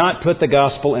I did not put the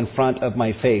gospel in front of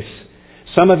my face.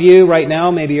 Some of you right now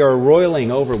maybe are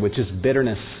roiling over with just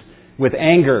bitterness, with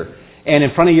anger. And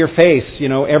in front of your face,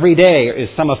 every day is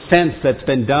some offense that's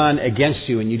been done against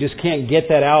you, and you just can't get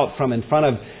that out from in front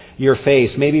of your face.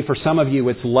 Maybe for some of you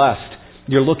it's lust.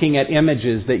 You're looking at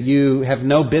images that you have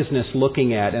no business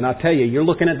looking at. And I'll tell you, you're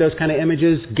looking at those kind of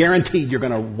images, guaranteed you're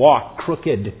going to walk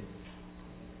crooked.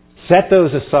 Set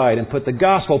those aside and put the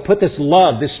gospel, put this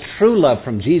love, this true love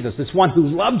from Jesus, this one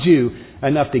who loved you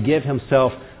enough to give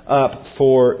Himself up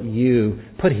for you.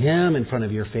 Put Him in front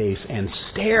of your face and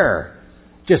stare.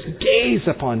 Just gaze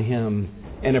upon Him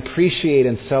and appreciate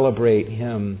and celebrate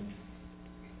Him.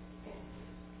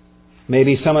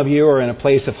 Maybe some of you are in a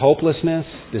place of hopelessness,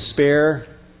 despair,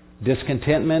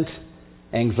 discontentment,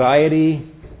 anxiety,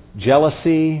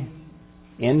 jealousy,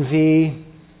 envy,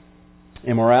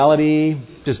 immorality,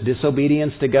 just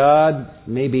disobedience to God,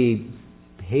 maybe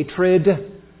hatred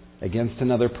against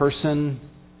another person.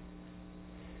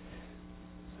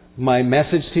 My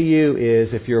message to you is,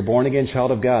 if you're a born-again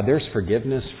child of God, there's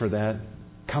forgiveness for that.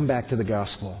 Come back to the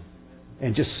gospel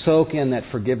and just soak in that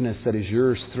forgiveness that is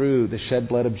yours through the shed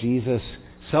blood of Jesus.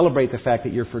 Celebrate the fact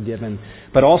that you're forgiven.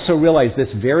 But also realize this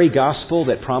very gospel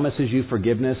that promises you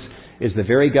forgiveness is the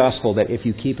very gospel that, if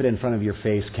you keep it in front of your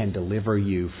face, can deliver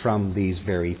you from these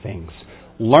very things.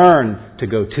 Learn to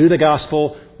go to the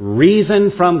gospel,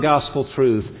 reason from gospel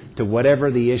truth to whatever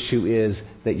the issue is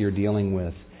that you're dealing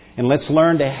with. And let's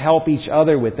learn to help each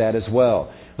other with that as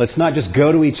well. Let's not just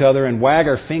go to each other and wag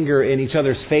our finger in each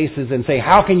other's faces and say,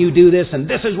 how can you do this? And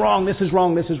this is wrong, this is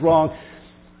wrong, this is wrong.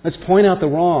 Let's point out the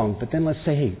wrong, but then let's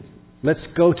say, hey, let's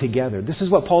go together. This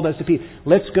is what Paul does to people.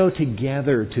 Let's go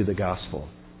together to the gospel.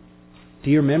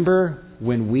 Do you remember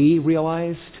when we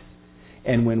realized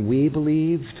And when we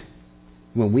believed,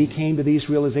 when we came to these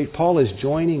realizations, Paul is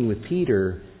joining with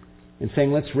Peter in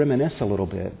saying, let's reminisce a little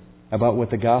bit about what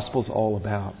the gospel's all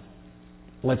about.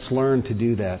 Let's learn to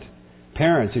do that.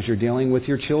 Parents, as you're dealing with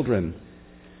your children,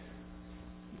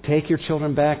 take your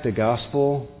children back to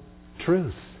gospel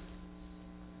truth.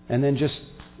 And then just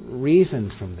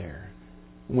reason from there.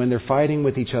 When they're fighting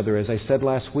with each other, as I said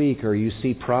last week, or you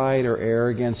see pride or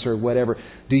arrogance or whatever,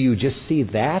 do you just see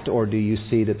that, or do you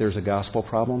see that there's a gospel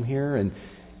problem here? And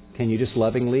can you just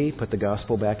lovingly put the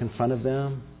gospel back in front of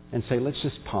them and say, let's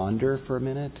just ponder for a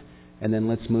minute, and then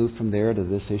let's move from there to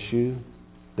this issue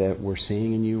that we're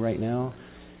seeing in you right now?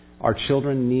 Our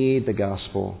children need the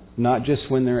gospel, not just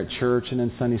when they're at church and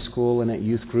in Sunday school and at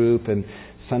youth group and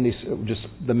just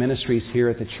the ministries here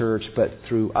at the church, but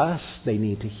through us, they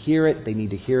need to hear it. They need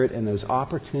to hear it in those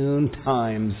opportune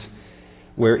times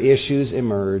where issues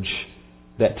emerge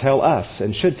that tell us,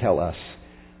 and should tell us,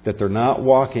 that they're not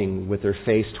walking with their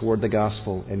face toward the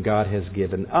gospel, and God has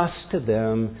given us to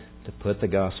them to put the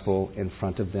gospel in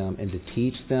front of them and to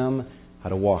teach them how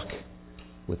to walk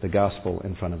with the gospel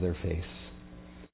in front of their face.